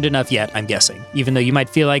haven't learned enough yet, I'm guessing, even though you might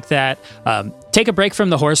feel like that. Take a break from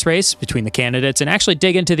the horse race between the candidates and actually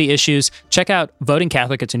dig into the issues. Check out Voting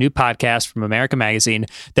Catholic. It's a new podcast from America Magazine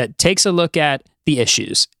that takes a look at the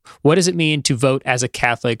issues. What does it mean to vote as a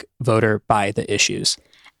Catholic voter by the issues?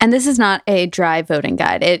 And this is not a dry voting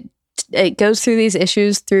guide. It goes through these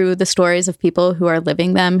issues through the stories of people who are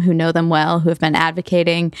living them, who know them well, who have been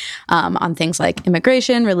advocating on things like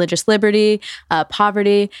immigration, religious liberty,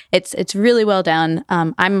 poverty. It's really well done.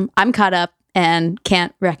 I'm caught up and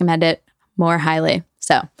can't recommend it more highly.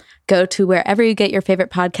 So go to wherever you get your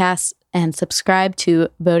favorite podcasts and subscribe to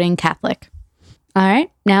Voting Catholic. All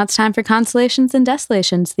right, now it's time for Consolations and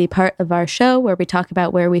Desolations, the part of our show where we talk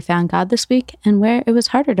about where we found God this week and where it was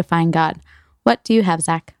harder to find God. What do you have,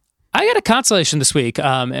 Zach? I got a consolation this week.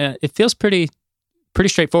 It feels pretty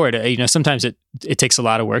straightforward. Sometimes it takes a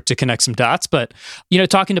lot of work to connect some dots, but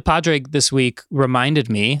talking to Padraig this week reminded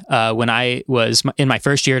me when I was in my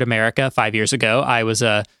first year at America 5 years ago. I was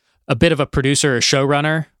a bit of a producer or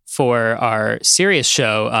showrunner for our Sirius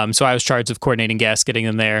show, so I was charged of coordinating guests, getting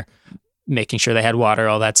them there, making sure they had water,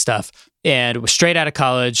 all that stuff. And was straight out of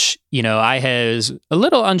college. I was a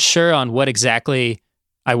little unsure on what exactly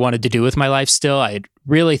I wanted to do with my life still. I had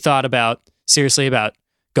really thought seriously about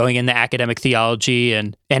going into academic theology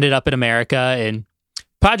and ended up in America. And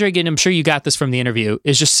Padraig, and I'm sure you got this from the interview,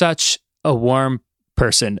 is just such a warm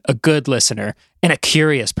person, a good listener, and a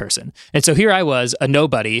curious person. And so here I was, a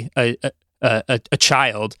nobody, a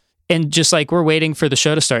child, and just like we're waiting for the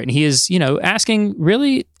show to start. And he is, asking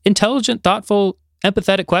really intelligent, thoughtful,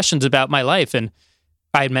 empathetic questions about my life. And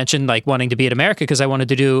I had mentioned like wanting to be at America because I wanted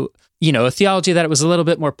to do, a theology that it was a little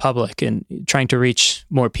bit more public and trying to reach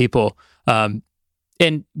more people. And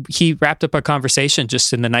he wrapped up our conversation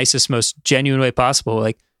just in the nicest, most genuine way possible.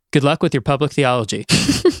 Like, good luck with your public theology.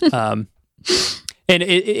 And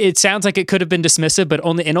it sounds like it could have been dismissive, but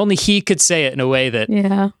only he could say it in a way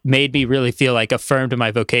that made me really feel like affirmed in my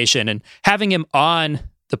vocation. And having him on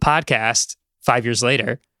the podcast 5 years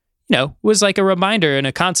later, was like a reminder and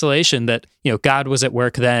a consolation that, God was at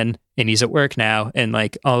work then and he's at work now. And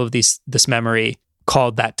like all of this memory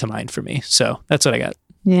called that to mind for me. So that's what I got.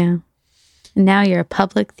 Yeah. And now you're a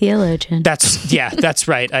public theologian. That's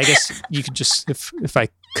right. I guess you could just, if I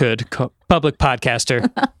could, public podcaster.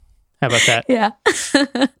 How about that? Yeah.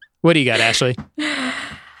 What do you got, Ashley?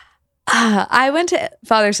 I went to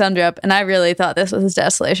Father Sundrup and I really thought this was his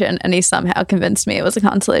desolation, and he somehow convinced me it was a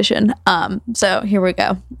consolation. So here we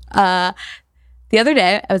go. The other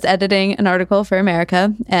day, I was editing an article for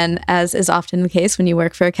America, and as is often the case when you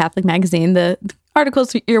work for a Catholic magazine, the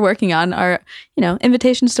articles you're working on are,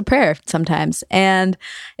 invitations to prayer sometimes. And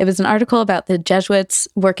it was an article about the Jesuits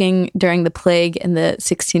working during the plague in the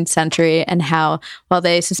 16th century and how while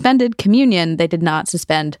they suspended communion, they did not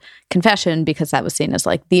suspend confession because that was seen as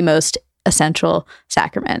like the most essential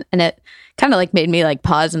sacrament. And it kind of like made me like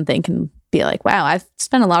pause and think and be like, wow, I've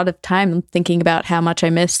spent a lot of time thinking about how much I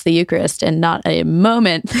miss the Eucharist and not a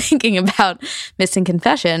moment thinking about missing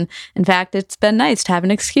confession. In fact, it's been nice to have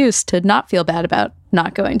an excuse to not feel bad about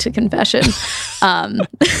not going to confession. And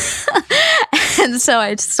so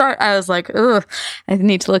I was like, oh, I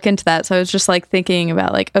need to look into that. So I was just like thinking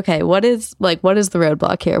about like, okay, what is the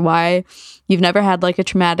roadblock here? Why you've never had like a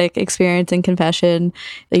traumatic experience in confession?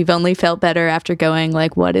 You've only felt better after going,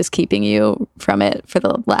 like, what is keeping you from it for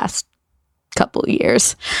the last couple of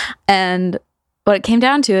years? And what it came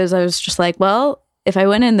down to is I was just like, well, if I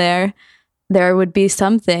went in there would be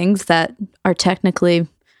some things that are technically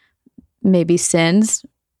maybe sins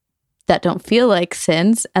that don't feel like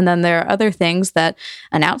sins. And then there are other things that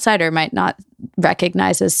an outsider might not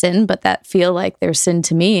recognize as sin, but that feel like they're sin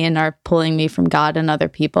to me and are pulling me from God and other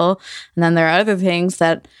people. And then there are other things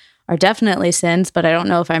that are definitely sins, but I don't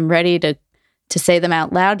know if I'm ready to say them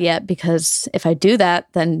out loud yet, because if I do that,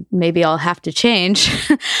 then maybe I'll have to change.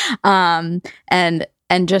 And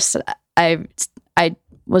just I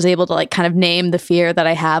was able to like kind of name the fear that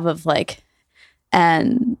I have of like,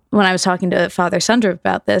 and when I was talking to Father Sundrup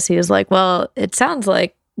about this, he was like, well, it sounds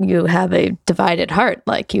like you have a divided heart.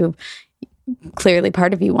 Like you clearly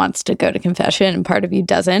part of you wants to go to confession and part of you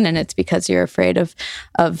doesn't. And it's because you're afraid of,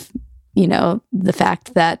 the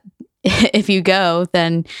fact that if you go,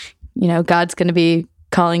 then God's going to be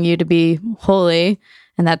calling you to be holy,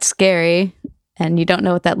 and that's scary, and you don't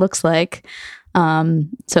know what that looks like. So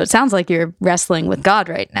it sounds like you're wrestling with God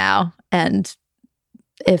right now. And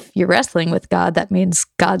if you're wrestling with God, that means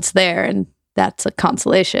God's there, and that's a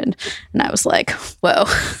consolation. And I was like, whoa,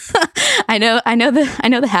 I know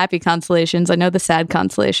the happy consolations. I know the sad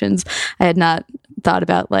consolations. I had not thought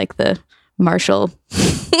about like the martial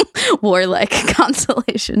warlike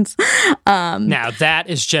consolations. Now that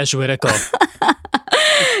is Jesuitical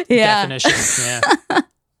definition. Yeah.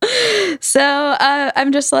 So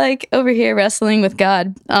I'm just like over here wrestling with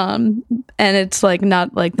God, and it's like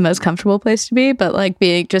not like the most comfortable place to be, but like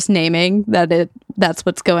just naming that's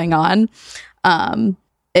what's going on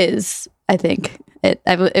is, I think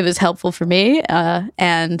it was helpful for me,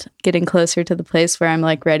 and getting closer to the place where I'm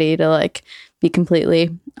like ready to like be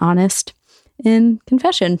completely honest in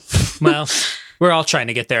confession. Well, we're all trying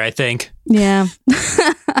to get there, I think. Yeah.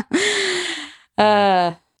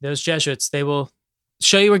 Those Jesuits, they will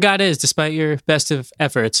show you where God is despite your best of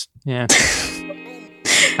efforts. Yeah.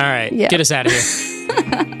 All right. Yeah. Get us out of here.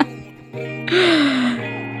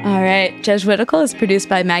 All right. Jesuitical is produced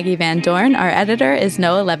by Maggie Van Dorn. Our editor is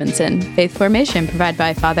Noah Levinson. Faith Formation provided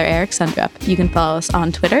by Father Eric Sundrup. You can follow us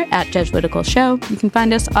on Twitter at Jesuitical Show. You can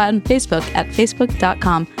find us on Facebook at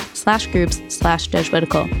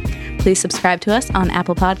facebook.com/groups/Jesuitical. Please subscribe to us on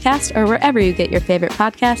Apple Podcasts or wherever you get your favorite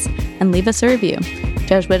podcasts and leave us a review.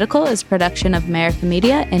 Jesuitical is a production of America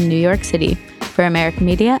Media in New York City. For America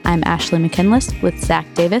Media, I'm Ashley McKinless with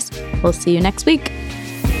Zach Davis. We'll see you next week.